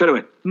away. Shoot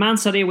away. Man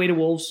City away to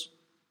Wolves.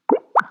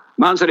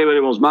 Man City away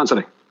to Wolves. Man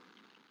City.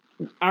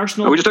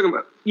 Arsenal. Are we just talking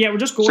about? Yeah, we're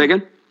just going. Say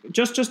again.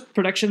 Just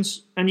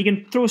predictions, and you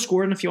can throw a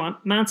score in if you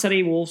want. Man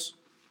City, Wolves.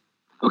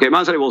 Okay,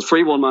 Man City, Wolves,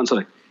 3-1 Man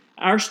City.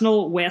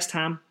 Arsenal, West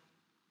Ham.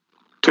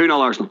 2-0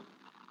 Arsenal.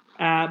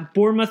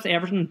 Bournemouth,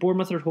 Everton.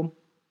 Bournemouth are at home.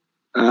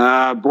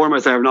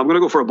 Bournemouth, Everton. I'm going to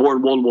go for a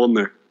board 1-1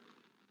 there.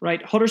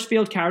 Right,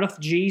 Huddersfield, Cardiff.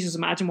 Jesus,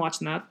 imagine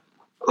watching that.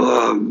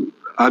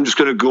 I'm just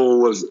going to go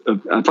with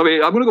I'm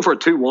going to go for a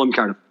 2-1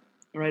 Cardiff.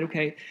 Right,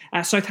 okay.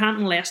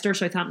 Southampton, Leicester.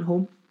 Southampton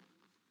home.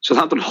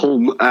 Southampton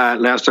home.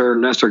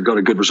 Leicester got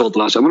a good result the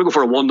last time. I'm going to go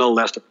for a 1-0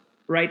 Leicester.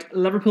 Right,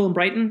 Liverpool and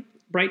Brighton.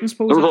 Brighton,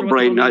 suppose. Liverpool,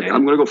 Brighton.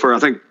 I'm going to go for. I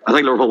think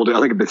Liverpool will do. I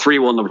think it'll be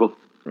 3-1 Liverpool.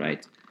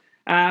 Right.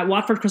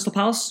 Watford, Crystal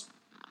Palace.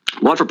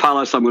 Watford,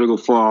 Palace. I'm going to go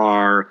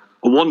for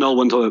a 1-0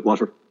 win to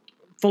Watford.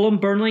 Fulham,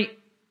 Burnley.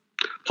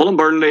 Fulham,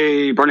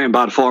 Burnley in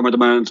bad form at the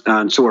moment,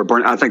 and so are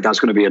Burnley. I think that's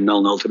going to be a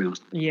 0-0 to be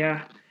honest.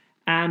 Yeah.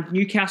 And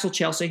Newcastle,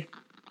 Chelsea.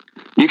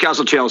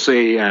 Newcastle,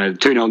 Chelsea,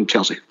 2-0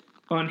 Chelsea.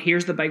 And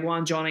here's the big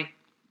one, Johnny.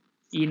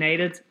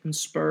 United and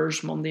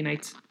Spurs Monday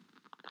night.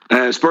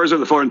 Spurs are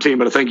the foreign team,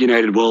 but I think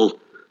United will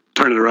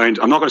turn it around.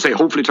 I'm not going to say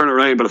hopefully turn it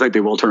around, but I think they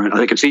will turn it.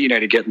 I can see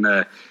United getting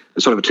a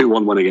sort of a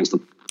 2-1 win against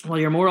them. Well,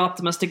 you're more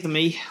optimistic than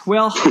me.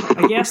 Well,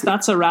 I guess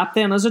that's a wrap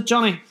then, is it,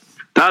 Johnny?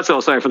 That's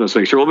all say for this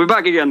week. Sure, we'll be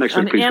back again next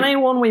week. And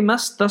anyone we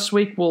missed this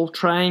week, we'll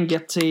try and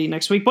get to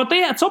next week. But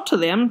it's up to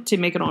them to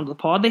make it onto the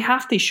pod. They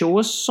have to show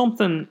us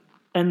something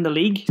in the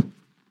league.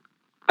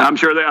 I'm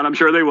sure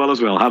they will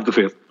as well. Have the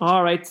faith.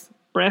 All right.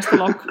 Best of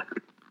luck.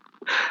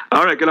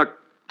 All right. Good luck.